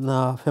pretty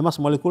famous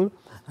molecule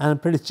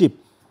and pretty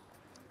cheap.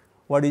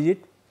 What is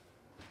it?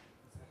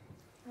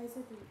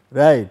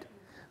 Right,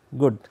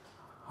 good.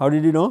 How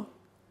did you know?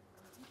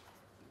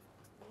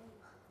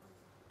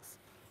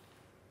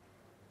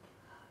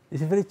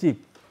 It is very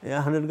cheap,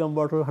 100 gram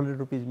bottle, 100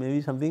 rupees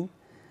maybe something,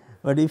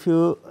 but if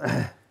you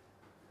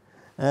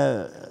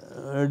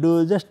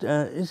do just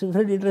it is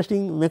very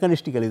interesting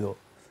mechanistically though.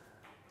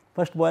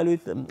 First boil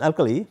with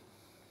alkali,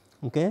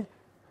 okay.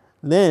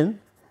 Then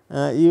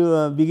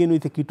you begin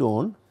with a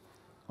ketone,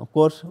 of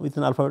course with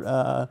an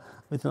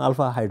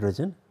alpha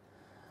hydrogen,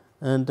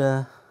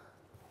 and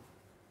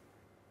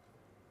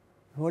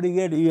what you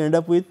get? You end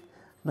up with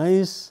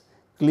nice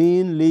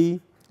cleanly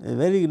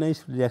very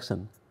nice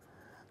reaction,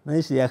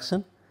 nice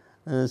reaction.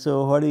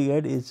 So, what you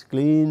get is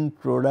clean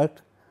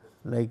product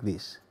like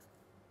this.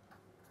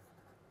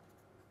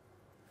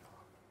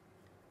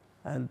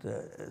 And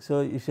so,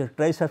 it is a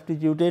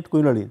tri-substituted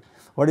quinoline.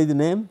 What is the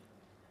name?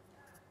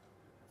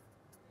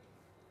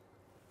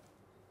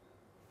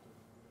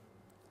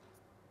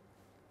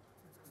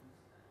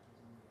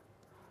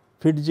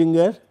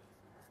 Fitzinger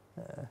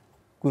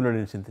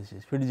quinoline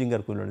synthesis,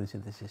 Fitzinger quinoline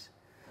synthesis.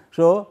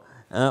 So,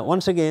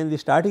 once again the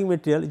starting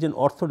material is an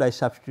ortho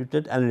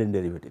disubstituted aniline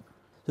derivative.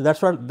 So,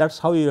 that is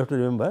how you have to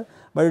remember,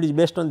 but it is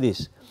based on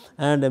this,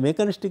 and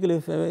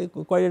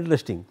mechanistically quite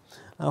interesting.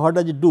 What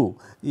does it do?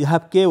 You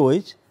have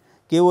KOH,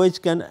 KOH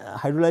can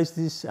hydrolyze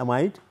this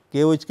amide,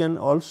 KOH can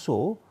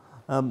also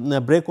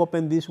break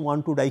open these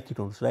 1,2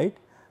 diketones, right,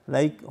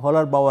 like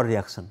Haller-Bauer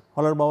reaction.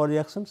 Haller-Bauer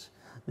reactions,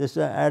 this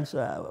adds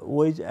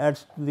OH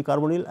adds to the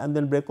carbonyl and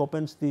then break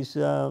opens this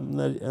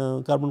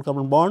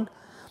carbon-carbon bond.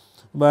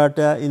 But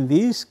in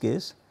this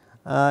case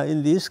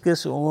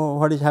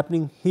what is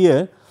happening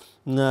here,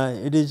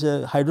 it is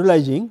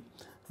hydrolyzing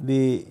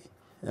the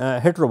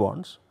hetero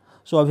bonds.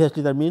 So,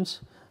 obviously that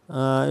means you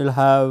will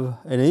have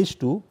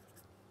NH2,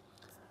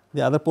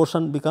 the other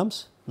portion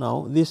becomes,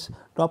 now this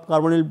top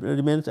carbonyl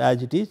remains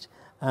as it is,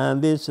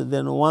 and this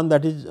then one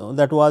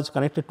that was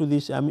connected to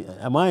this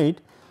amide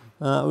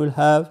will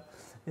have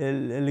a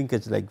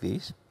linkage like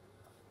this.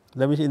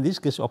 That means, in this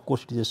case of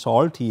course, it is a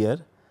salt here.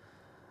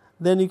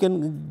 Then you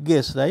can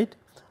guess, right,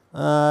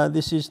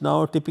 this is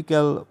now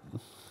typical.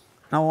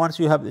 Now, once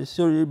you have this,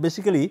 so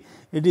basically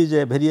it is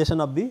a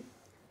variation of the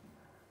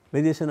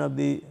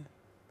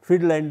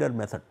Friedlander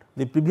method.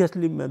 The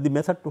previously the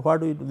method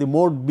what the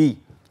mode B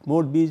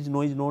is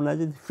known as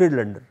the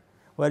Friedlander,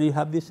 where you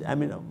have this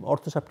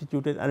ortho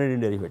substituted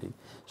aniline derivative.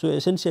 So,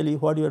 essentially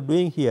what you are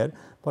doing here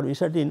for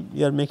isatin,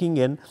 you are making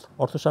an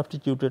ortho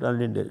substituted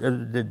aniline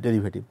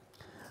derivative.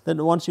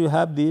 Then once you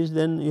have these,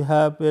 then you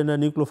have a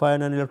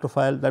nucleophile and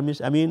electrophile, that means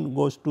amine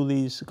goes to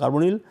this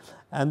carbonyl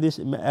and this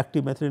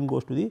active methylene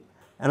goes to the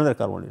another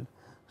carbonyl.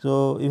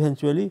 So,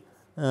 eventually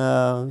you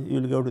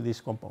will go to this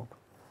compound,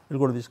 you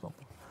will go to this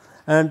compound.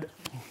 And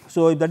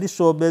so, if that is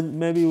so, then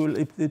maybe we will,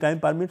 if the time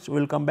permits, we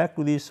will come back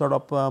to this sort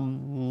of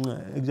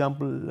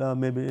example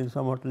maybe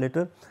somewhat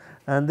later.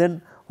 And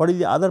then what is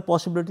the other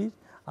possibility?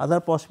 Other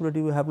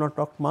possibility we have not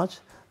talked much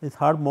is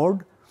third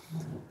mode,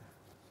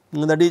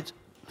 that is,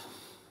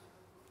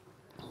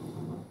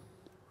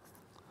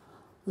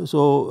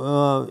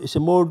 so it is a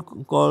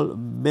mode called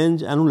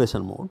benz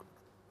annulation mode,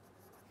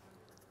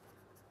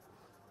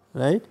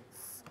 right,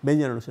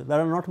 benz annulation. There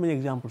are not many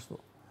examples though.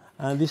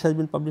 This has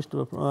been published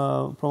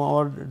from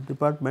our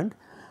department.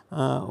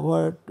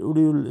 What would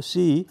you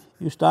see?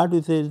 You start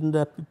with a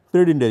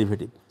pyridine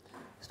derivative,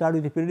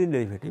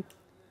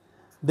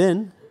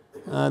 then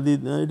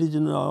it is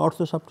an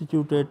ortho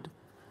substituted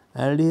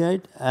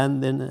aldehyde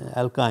and then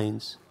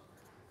alkynes.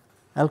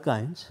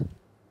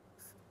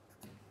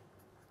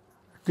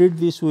 Treat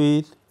this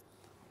with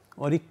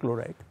auric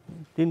chloride,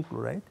 tin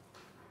chloride,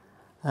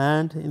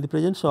 and in the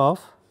presence of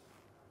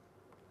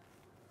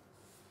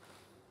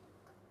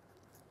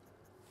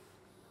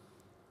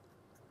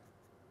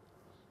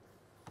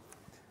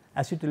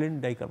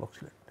acetylene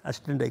dicarboxylate.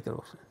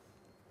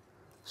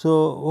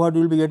 So, what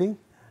you will be getting?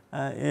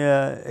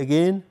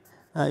 Again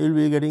you will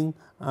be getting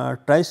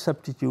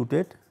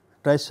tri-substituted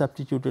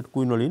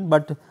quinoline,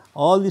 but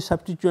all the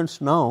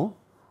substituents now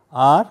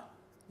are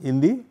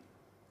in the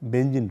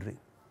benzene ring,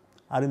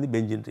 That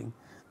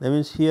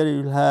means, here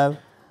you will have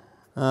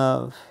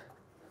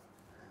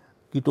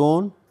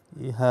ketone,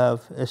 you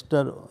have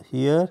ester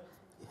here,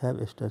 you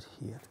have ester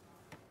here.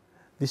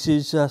 This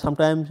is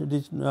sometimes it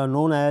is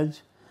known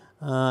as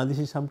this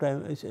is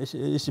sometimes it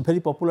is very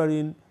popular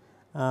in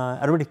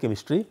aromatic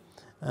chemistry.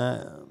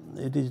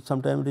 It is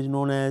sometimes it is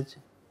known as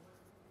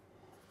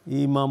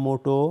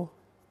Imamoto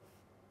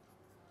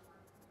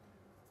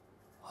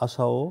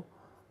Asao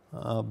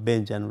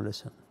benz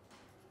annulation.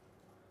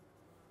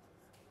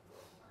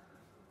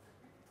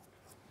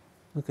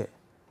 Okay.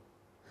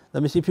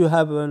 That means, if you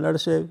have let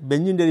us say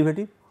benzene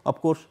derivative, of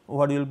course,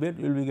 what you will get?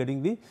 You will be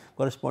getting the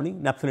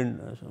corresponding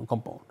naphthalene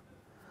compound,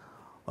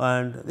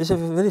 and this is a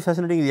very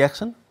fascinating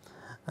reaction.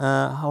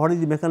 What is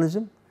the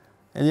mechanism?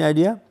 Any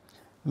idea?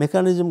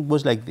 Mechanism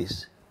goes like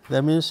this.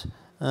 That means,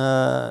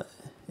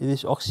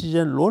 this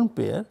oxygen lone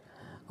pair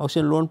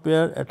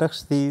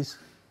attacks this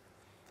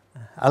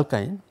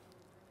alkyne,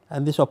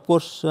 and this of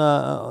course,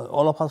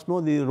 all of us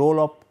know the role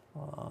of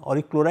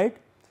auric chloride.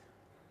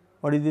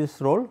 What is this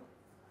role?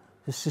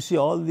 Just to see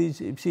all these,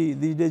 see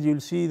these days you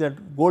will see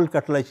that gold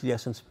catalyzed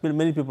reactions.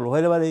 Many people,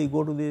 wherever I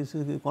go to this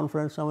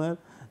conference somewhere,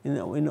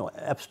 in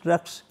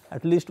abstracts,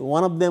 at least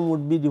one of them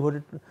would be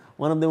devoted,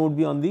 one of them would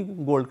be on the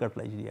gold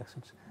catalyzed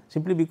reactions,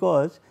 simply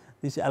because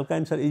these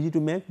alkynes are easy to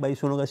make by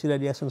Sonogashira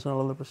reactions and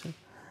all other percent.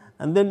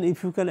 And then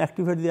if you can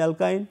activate the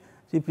alkyne,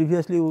 see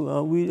previously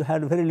we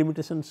had very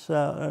limitations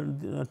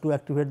to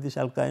activate these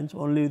alkynes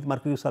only with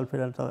mercury sulphate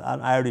and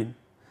iodine.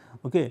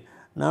 Okay.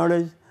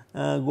 Nowadays,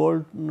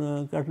 gold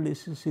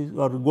catalysts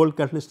or gold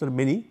catalysts are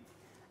many,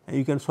 and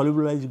you can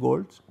solubilize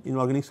golds in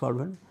organic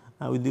solvent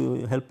with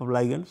the help of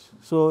ligands.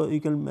 So, you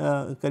can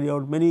carry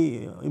out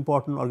many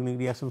important organic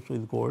reactions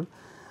with gold,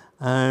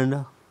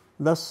 and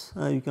thus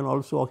you can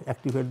also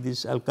activate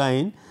this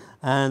alkyne,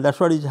 and that is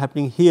what is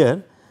happening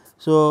here.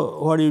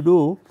 So, what you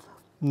do,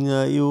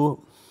 you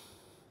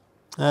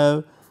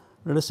have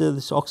let us say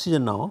this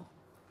oxygen now,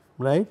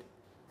 right,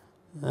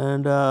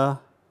 and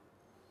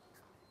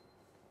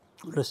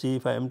let us see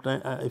if I am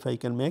trying if I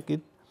can make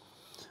it,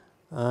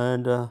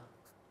 and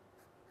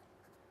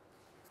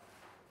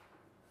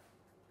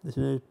this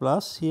is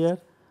plus here,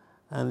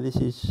 and this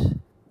is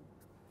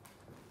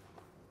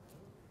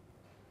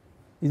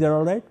that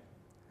all right?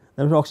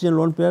 That means oxygen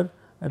lone pair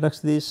attacks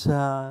this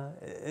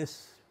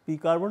sp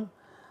carbon,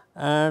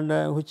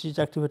 and which is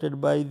activated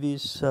by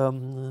this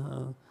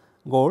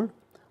gold.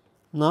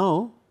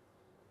 Now,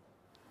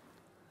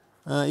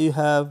 you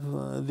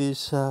have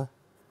these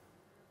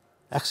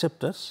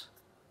acceptors.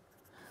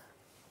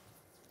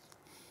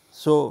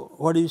 So,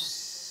 what do you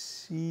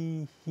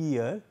see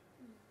here?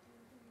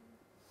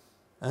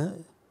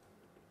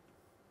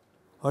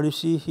 What do you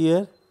see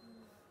here?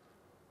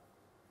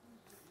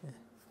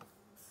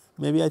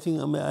 Maybe I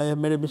think I have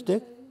made a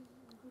mistake.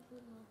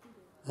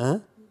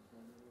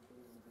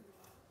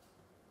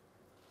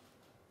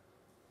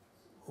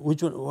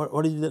 Which one?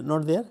 What is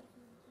not there?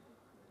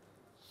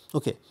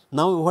 Okay.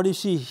 Now, what do you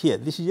see here?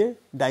 This is a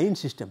diene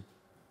system.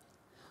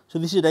 So,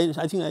 this is diene.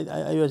 I think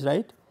I was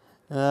right.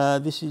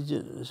 This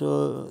is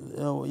so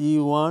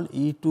E1,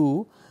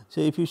 E2.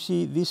 So, if you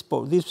see this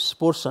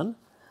portion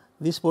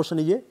is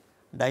a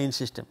diene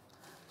system.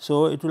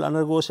 So, it will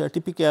undergo a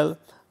typical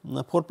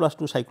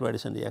 4+2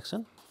 cycloaddition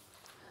reaction.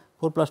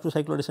 4+2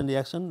 cycloaddition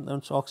reaction,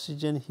 that is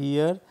oxygen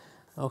here,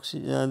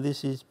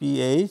 this is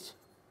pH,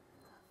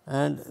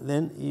 and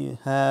then you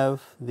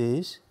have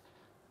this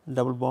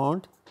double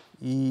bond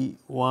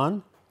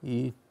E1,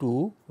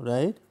 E2,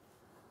 right,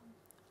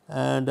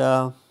 and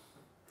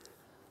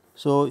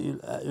so you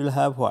will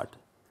have what?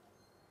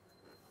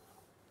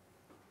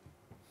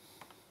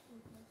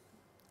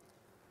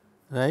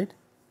 Right,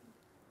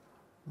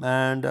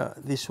 and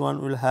this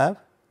one will have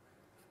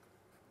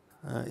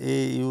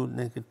Au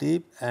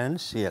negative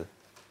and Cl,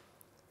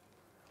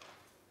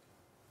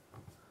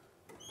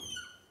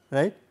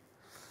 right.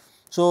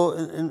 So,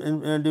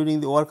 during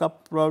the workup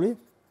probably.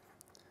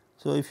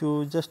 So, if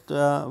you just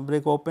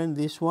break open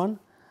this one,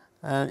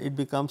 and it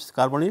becomes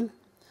carbonyl,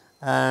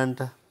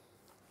 and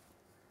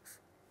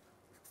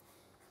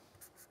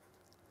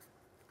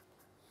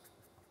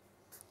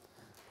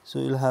so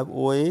you will have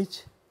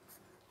OH,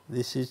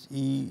 this is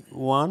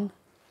E1,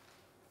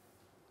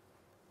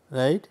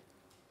 right.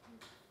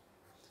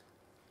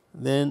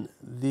 Then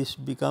this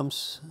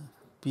becomes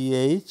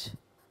pH,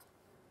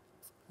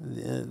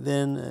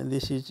 then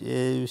this is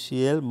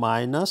AuCl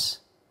minus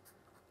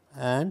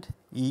and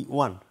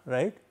E1,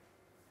 right.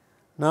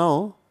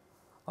 Now,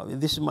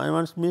 this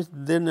minus means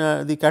then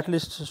the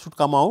catalyst should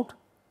come out.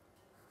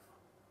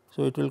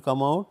 So, it will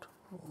come out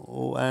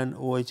O and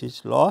OH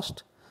is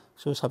lost.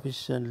 So,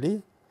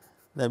 sufficiently,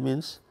 that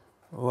means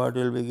what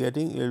you will be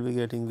getting? You will be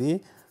getting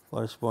the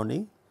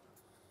corresponding,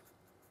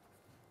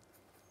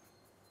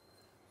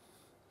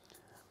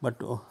 but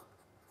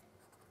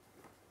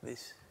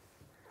this.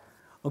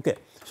 Okay.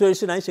 So, it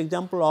is a nice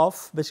example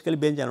of basically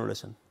bench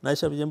annulation,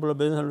 nice example of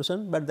bench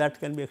annulation, but that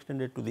can be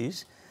extended to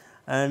this.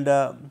 And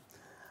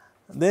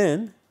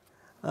then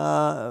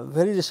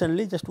very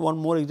recently, just one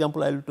more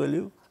example I will tell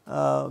you,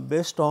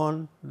 based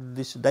on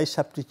this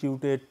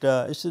disubstituted,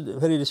 it is a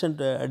very recent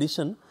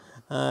addition,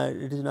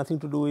 it is nothing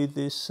to do with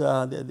this,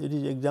 it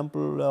is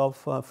example of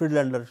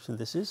Friedlander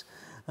synthesis,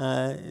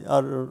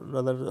 or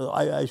rather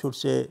I should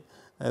say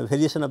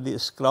variation of the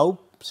Scraup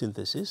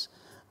synthesis,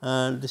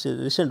 and this is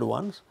recent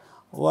ones.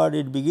 What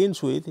it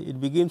begins with? It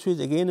begins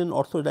with again an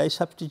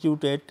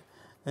orthodisubstituted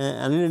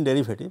aniline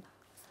derivative,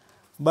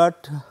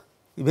 but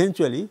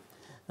eventually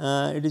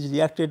it is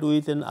reacted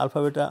with an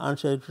alpha beta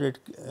unsaturated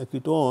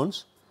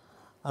ketones,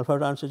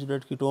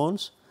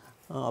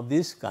 of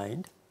this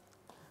kind,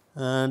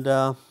 and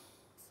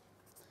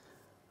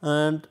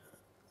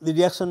the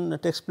reaction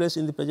takes place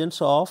in the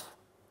presence of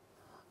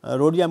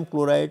rhodium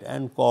chloride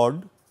and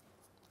cod,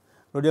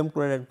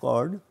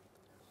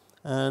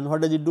 and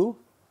what does it do?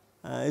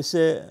 It is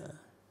a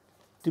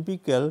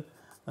typical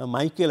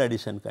Michael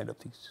addition kind of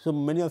things. So,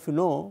 many of you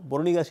know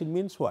boronic acid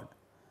means what?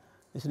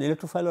 It is an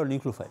electrophile or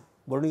nucleophile.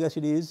 Boronic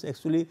acid is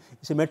actually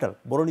a metal,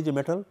 boron is a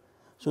metal.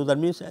 So, that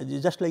means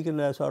just like in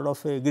a sort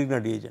of a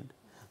Grignard reagent.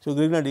 So,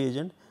 Grignard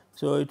reagent,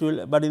 so it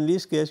will, but in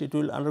this case it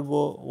will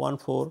undergo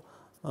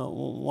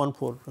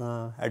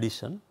 1,4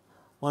 addition,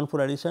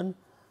 1,4 addition.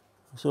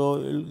 So,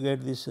 you will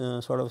get this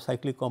sort of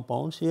cyclic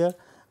compounds here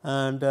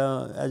and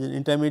as an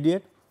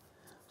intermediate.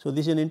 So,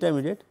 this is an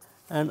intermediate,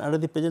 and under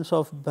the presence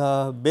of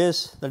the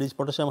base, that is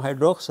potassium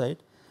hydroxide,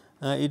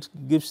 it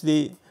gives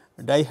the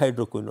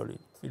dihydroquinoline,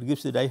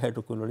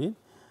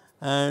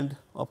 and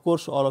of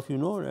course, all of you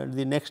know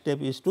the next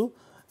step is to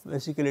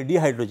basically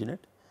dehydrogenate.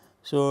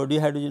 So,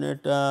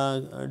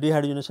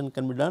 dehydrogenation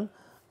can be done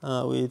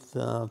with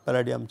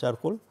palladium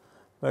charcoal,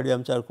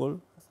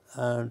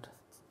 and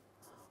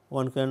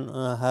one can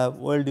have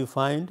well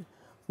defined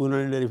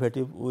quinoline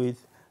derivative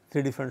with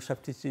 3 different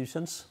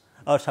substitutions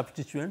or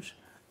substituents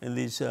in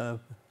this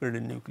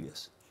pyridine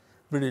nucleus.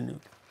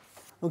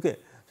 Okay.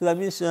 So, that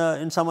means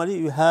in summary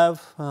you have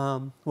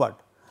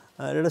what?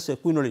 Let us say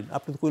quinoline,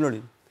 after the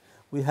quinoline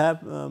we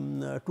have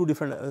 2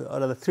 different or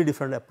rather 3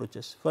 different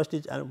approaches. First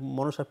is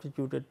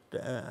monosubstituted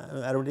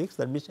aromatics,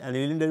 that means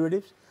aniline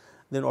derivatives,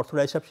 then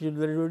orthodisubstituted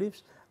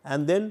derivatives,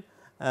 and then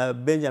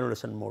benz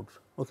annulation modes.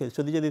 Okay.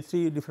 So, these are the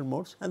 3 different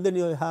modes, and then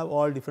you have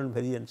all different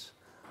variants,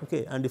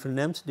 okay, and different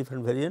names,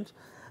 different variants,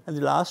 and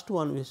the last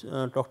one we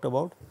talked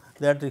about,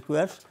 that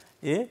requires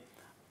a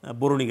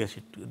boronic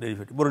acid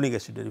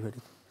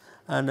derivative.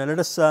 And let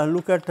us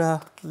look at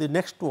the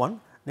next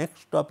one.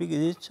 Next topic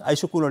is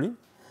isoquinoline.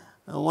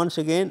 Once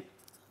again,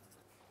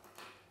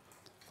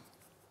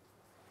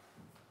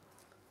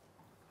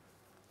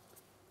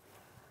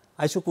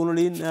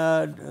 isoquinoline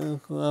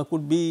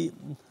could be,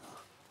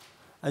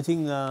 I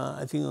think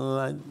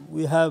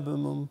we have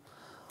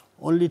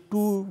only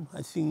 2,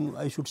 I think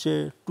I should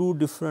say 2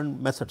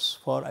 different methods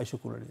for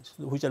isoquinolines,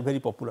 which are very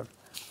popular.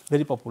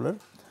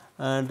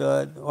 And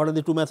what are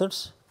the 2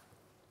 methods?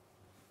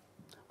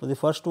 So, the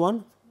first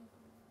one,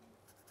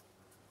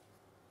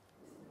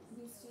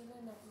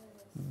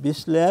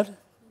 Bissler,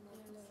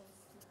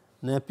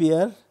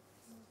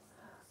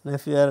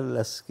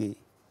 Napier-Lasky,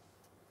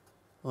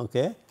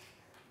 okay,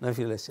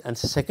 Napier-Lasky, and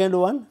second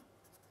one,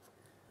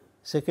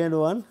 so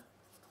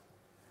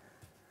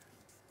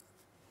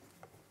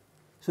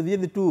these are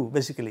the 2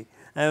 basically.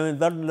 I mean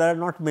there are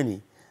not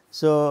many.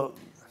 So,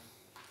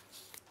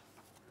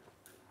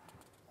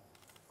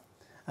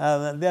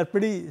 they are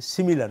pretty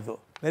similar though,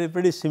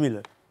 pretty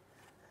similar,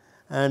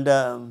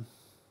 and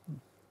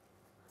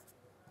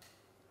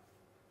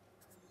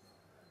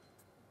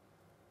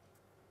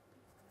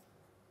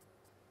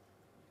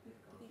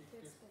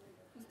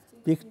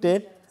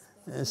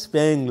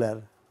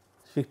Pictet-Spengler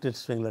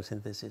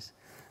synthesis.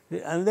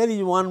 And there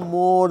is one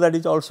more that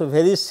is also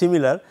very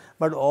similar,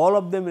 but all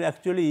of them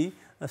actually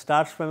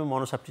starts from a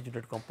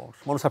monosubstituted compounds.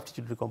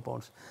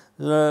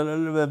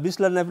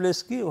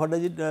 Bissler-Napier-Lasky, what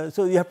does it?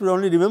 So, you have to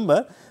only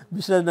remember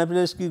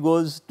Bissler-Napier-Lasky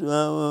goes to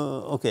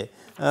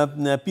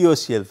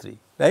POCl3,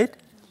 right?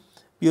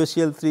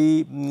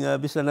 POCl3,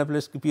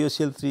 Bissler-Napier-Lasky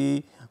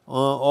POCl3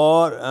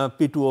 or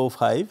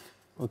P2O5,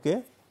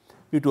 okay,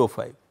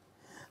 P2O5,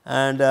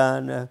 and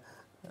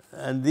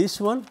this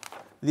one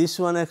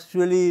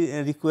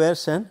actually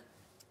requires an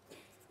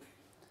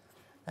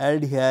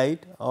aldehyde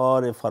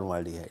or a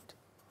formaldehyde,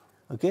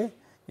 okay,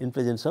 in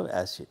presence of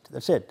acid, that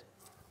is it.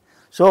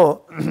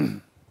 So,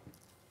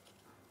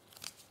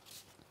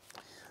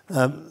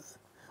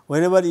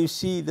 whenever you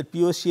see the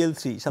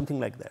POCl3 something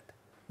like that,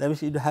 that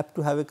means you have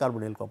to have a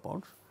carbonyl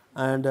compound,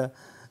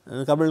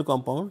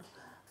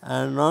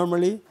 and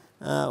normally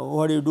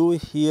what you do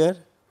here,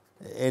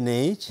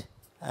 NH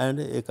and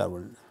a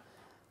carbon,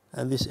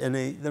 and this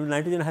NH, the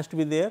nitrogen has to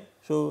be there.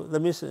 So,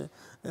 that means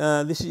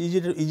this is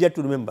easier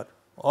to remember.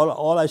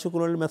 All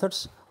isoquinoline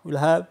methods will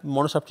have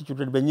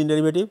monosubstituted benzene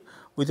derivative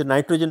with a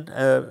nitrogen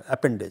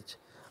appendage.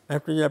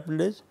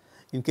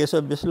 In case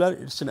of Bissler,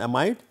 it is an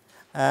amide,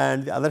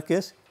 and the other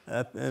case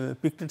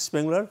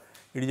Pictet-Spengler,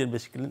 it is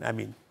basically an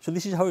amine. So,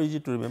 this is how easy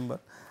to remember.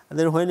 And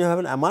then when you have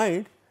an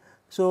amide,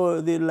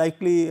 so the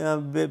likely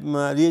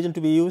reagent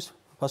to be used,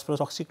 phosphorus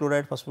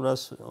oxychloride,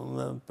 phosphorus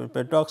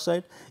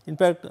pentoxide. In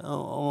fact,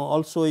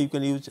 also you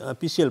can use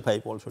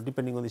PCl5 also,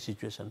 depending on the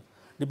situation.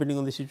 You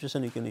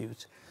can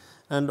use,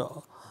 and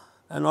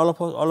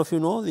all of you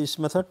know this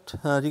method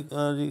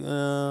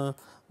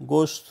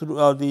goes through,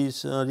 or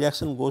this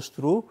reaction goes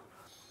through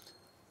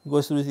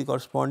the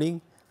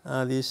corresponding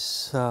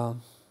this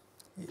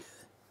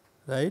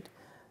right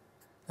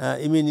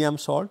iminium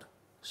salt.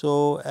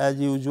 So, as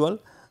usual,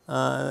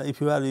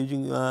 if you are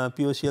using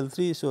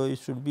POCl3, so it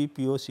should be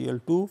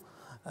POCl2,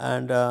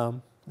 and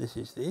this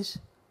is this,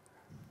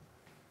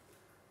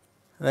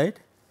 right,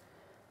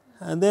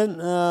 And then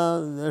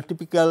the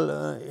typical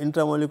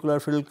intramolecular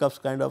Friedel-Crafts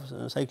kind of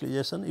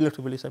cyclization,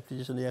 electrophilic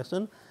substitution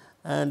reaction,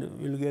 and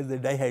you will get the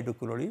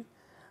dihydrochlorine,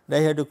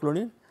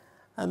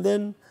 and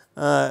then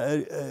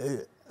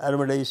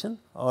aromatization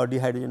or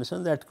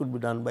dehydrogenation, that could be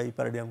done by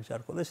palladium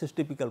charcoal. This is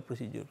typical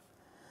procedure.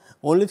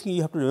 Only thing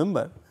you have to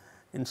remember,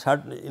 in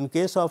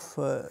case of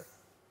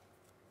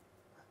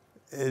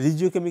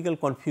regiochemical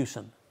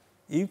confusion,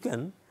 you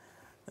can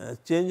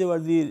change over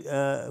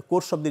the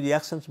course of the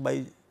reactions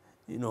by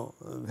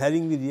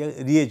varying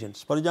the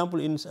reagents. For example,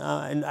 in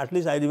at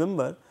least I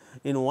remember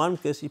in one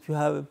case, if you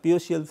have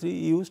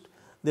POCl3 used,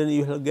 then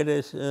you will get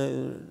a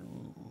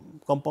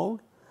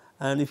compound,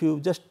 and if you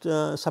just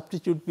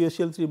substitute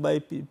POCl3 by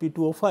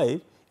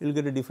P2O5, you will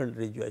get a different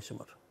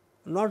regioisomer,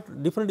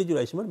 not different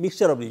regioisomer,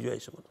 mixture of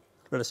regioisomer.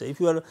 Let us say if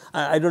you are,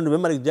 I do not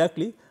remember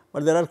exactly,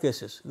 but there are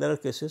cases,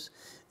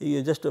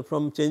 you just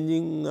from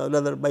changing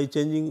rather by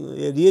changing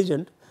a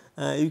reagent,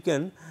 you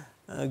can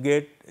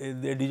get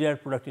the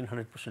desired product in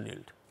 100%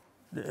 yield,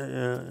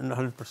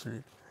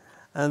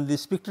 and the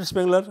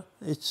Spiegler-Spengler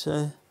it's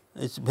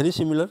very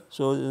similar.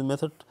 So, the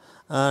method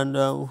and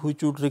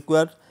which would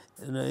require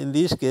in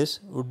this case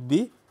would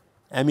be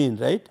amine,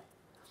 right.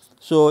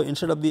 So,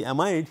 instead of the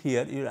amide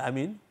here you are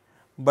amine,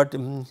 but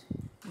you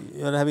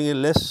are having a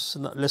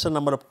lesser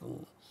number of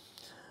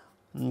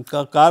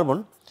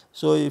carbon.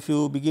 So, if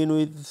you begin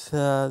with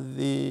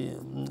the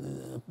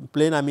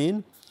plain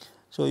amine,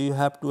 so you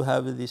have to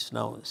have this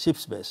now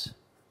Schiff's base.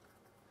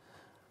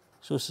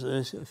 So,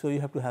 you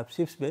have to have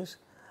Schiff's base,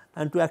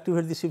 and to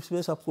activate the Schiff's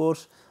base, of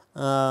course,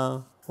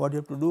 what you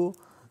have to do,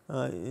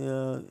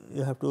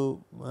 you have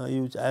to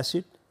use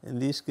acid. In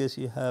this case,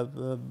 you have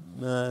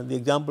the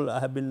example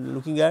I have been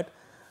looking at,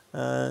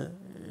 it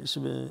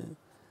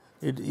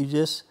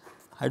uses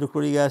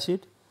hydrochloric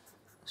acid.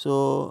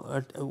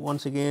 So,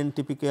 once again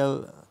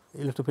typical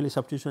electrophilic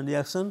substitution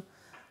reaction,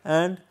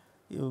 and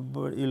you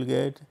will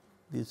get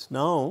this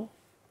now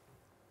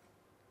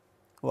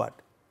what?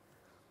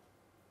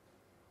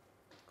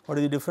 What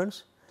is the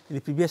difference? In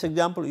the previous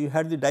example, you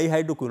had the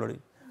dihydroquinolide,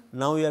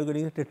 now you are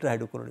getting a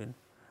tetrahydroquinolide.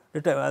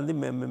 And the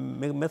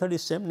method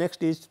is same.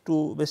 Next is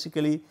to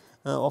basically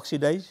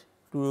oxidize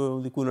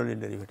to the quinoline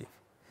derivative,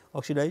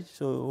 oxidize.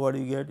 So, what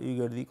you get? You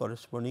get the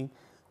corresponding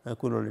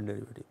quinoline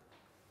derivative.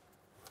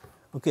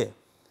 Okay.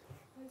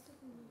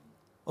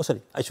 Oh,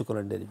 sorry,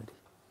 isoquinoline derivative.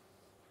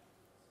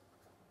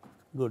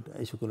 Good,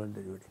 isoquinoline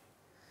derivative.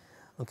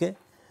 Okay.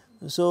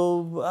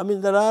 So, I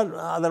mean there are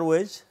other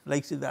ways,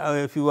 like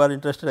if you are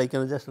interested, I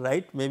can just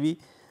write, maybe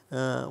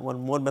one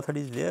more method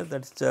is there,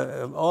 that is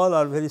all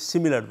are very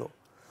similar though.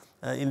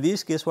 In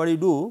this case, what you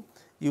do,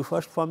 you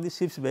first form the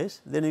Schiff's base,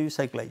 then you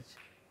cyclize.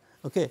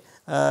 Okay.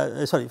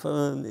 Sorry,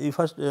 you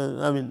first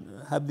I mean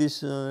have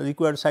this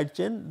required side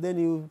chain, then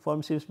you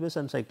form Schiff's base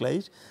and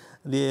cyclize.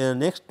 The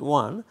next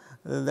one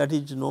that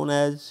is known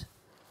as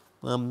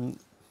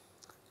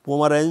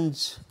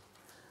Pomeranz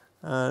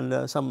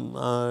and some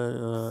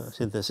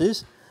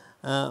synthesis.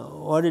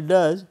 What it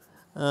does,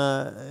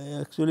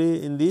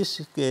 actually in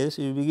this case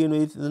you begin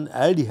with an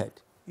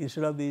aldehyde,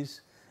 instead of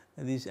these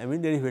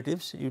amine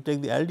derivatives you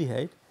take the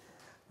aldehyde,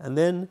 and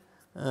then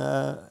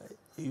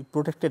you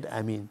protected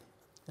amine,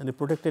 and the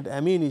protected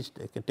amine is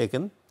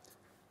taken.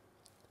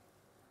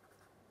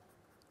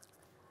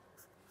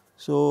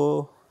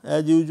 So,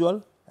 as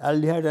usual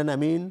aldehyde and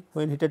amine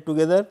when heated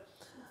together,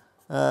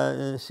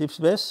 Schiff's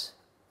base,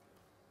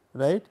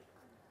 right.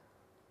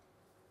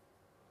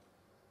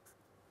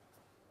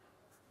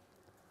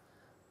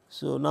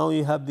 So, now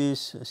you have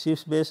this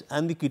Schiff's base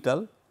and the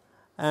ketal,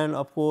 and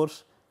of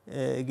course,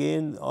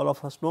 again all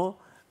of us know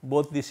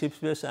both the Schiff's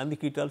base and the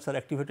ketals are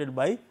activated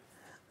by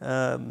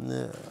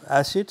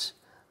acids.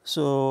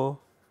 So,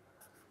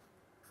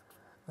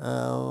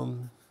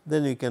 then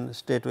you can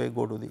straightway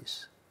go to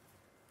this,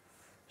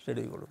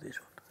 one.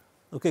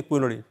 Okay,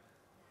 quinoline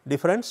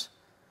difference.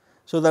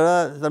 So, there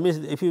are, that means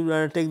if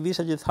you take this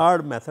as a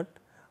third method,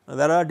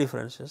 there are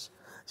differences.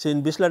 So,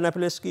 in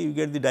Bissler-Napolewski you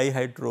get the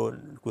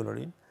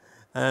dihydroquinoline,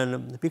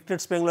 and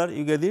Pictet-Spengler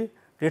you get the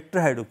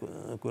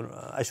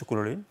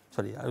tetrahydroquinoline,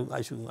 sorry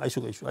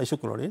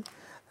isoquinoline,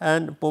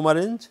 and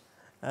Pomeranz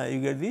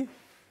you get the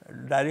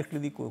directly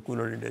the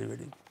quinoline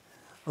derivative.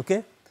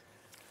 Okay.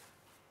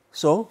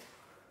 So,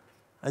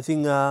 I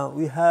think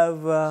we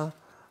have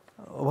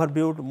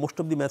overviewed most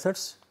of the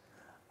methods.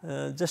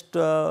 Just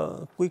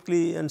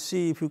quickly and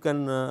see if you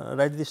can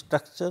write the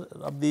structure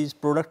of this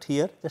product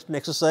here, just an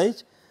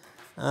exercise.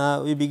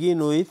 We begin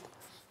with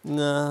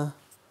a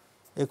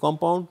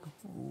compound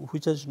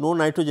which has no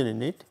nitrogen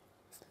in it,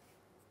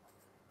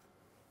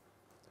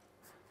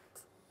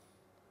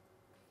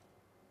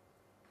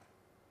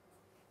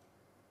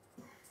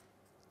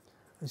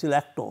 which is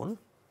lactone,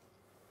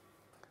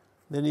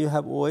 then you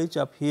have OH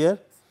up here,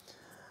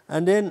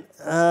 and then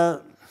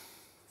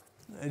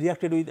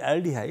reacted with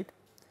aldehyde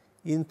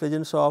in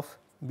presence of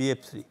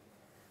BF3.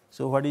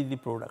 So, what is the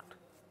product?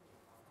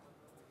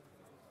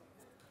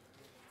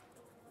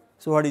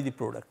 So, what is the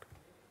product?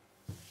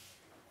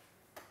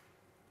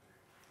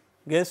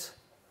 Guess,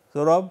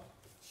 Saurabh?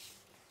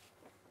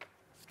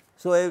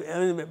 So,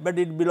 but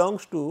it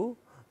belongs to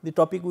the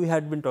topic we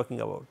had been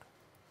talking about.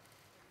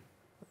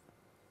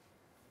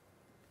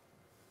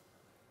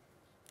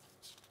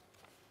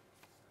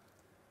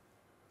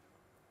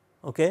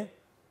 Okay.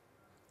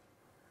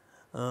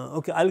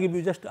 Okay, I will give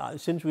you just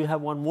since we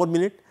have 1 more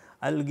minute,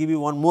 I will give you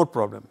one more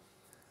problem,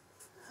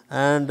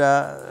 and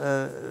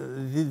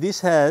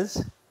this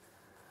has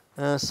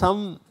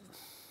some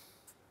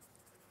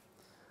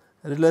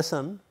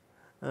relation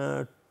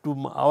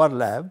to our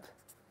lab.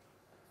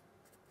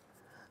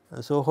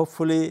 So,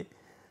 hopefully,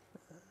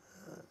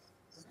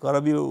 all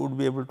of you would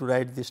be able to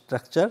write this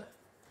structure.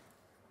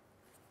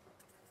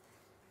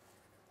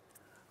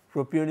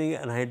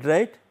 Propionic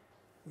anhydride,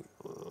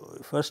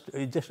 first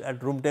just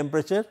at room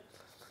temperature,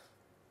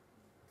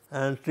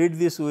 and treat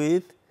this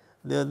with,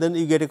 then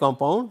you get a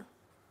compound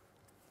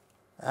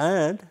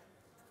and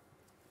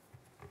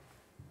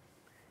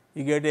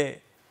you get a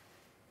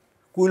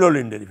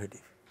quinoline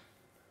derivative.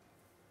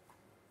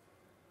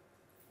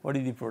 What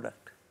is the product?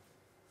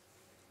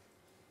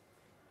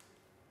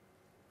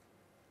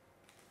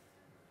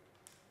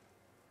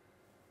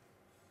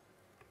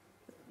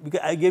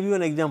 Because I gave you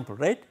an example,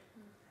 right?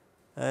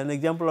 An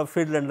example of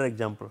Friedlander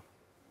example.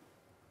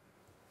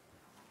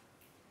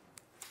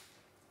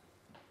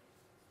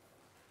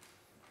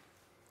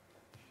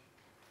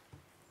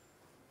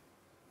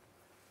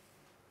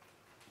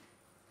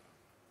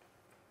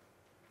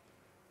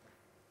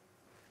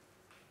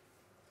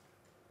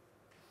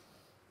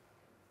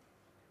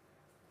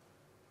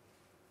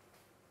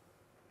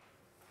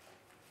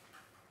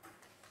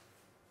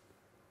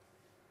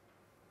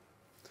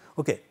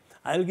 Okay,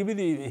 I will give you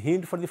the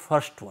hint for the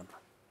first one.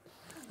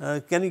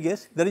 Can you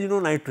guess? There is no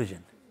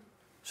nitrogen.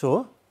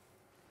 So,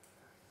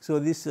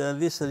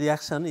 this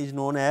reaction is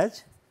known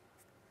as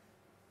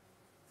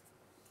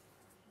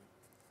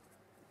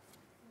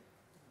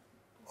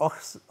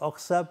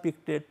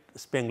oxapictate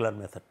Spengler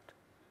method.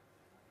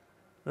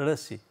 Let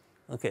us see.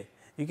 Okay,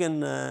 you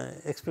can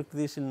expect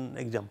this in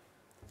exam.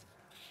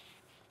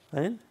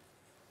 Right?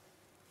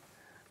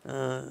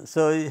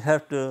 So, you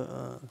have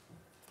to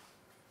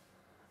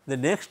the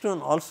next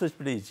one also is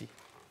pretty easy.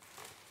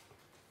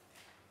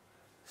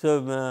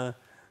 So,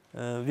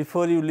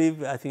 before you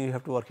leave, I think you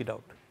have to work it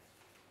out.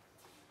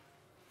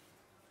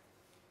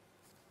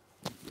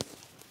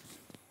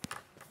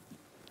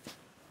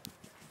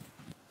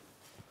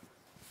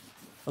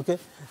 Okay.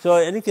 So,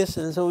 in any case,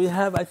 so we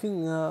have, I think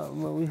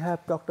we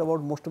have talked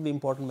about most of the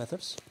important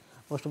methods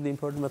for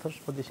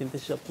the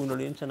synthesis of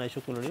quinolines and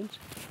isoquinolines.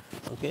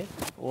 Okay.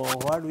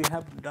 What we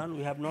have done,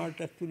 we have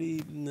not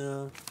actually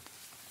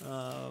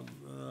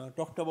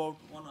talked about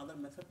one other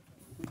method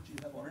which you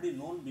have already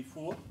known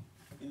before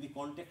in the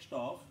context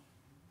of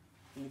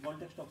 4+2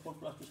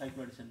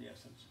 cycloaddition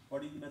reactions.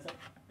 What is the method?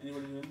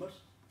 Anybody remembers?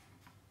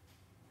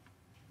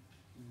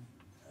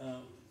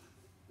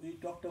 We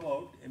talked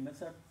about a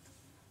method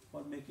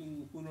for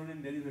making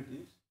quinoline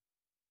derivatives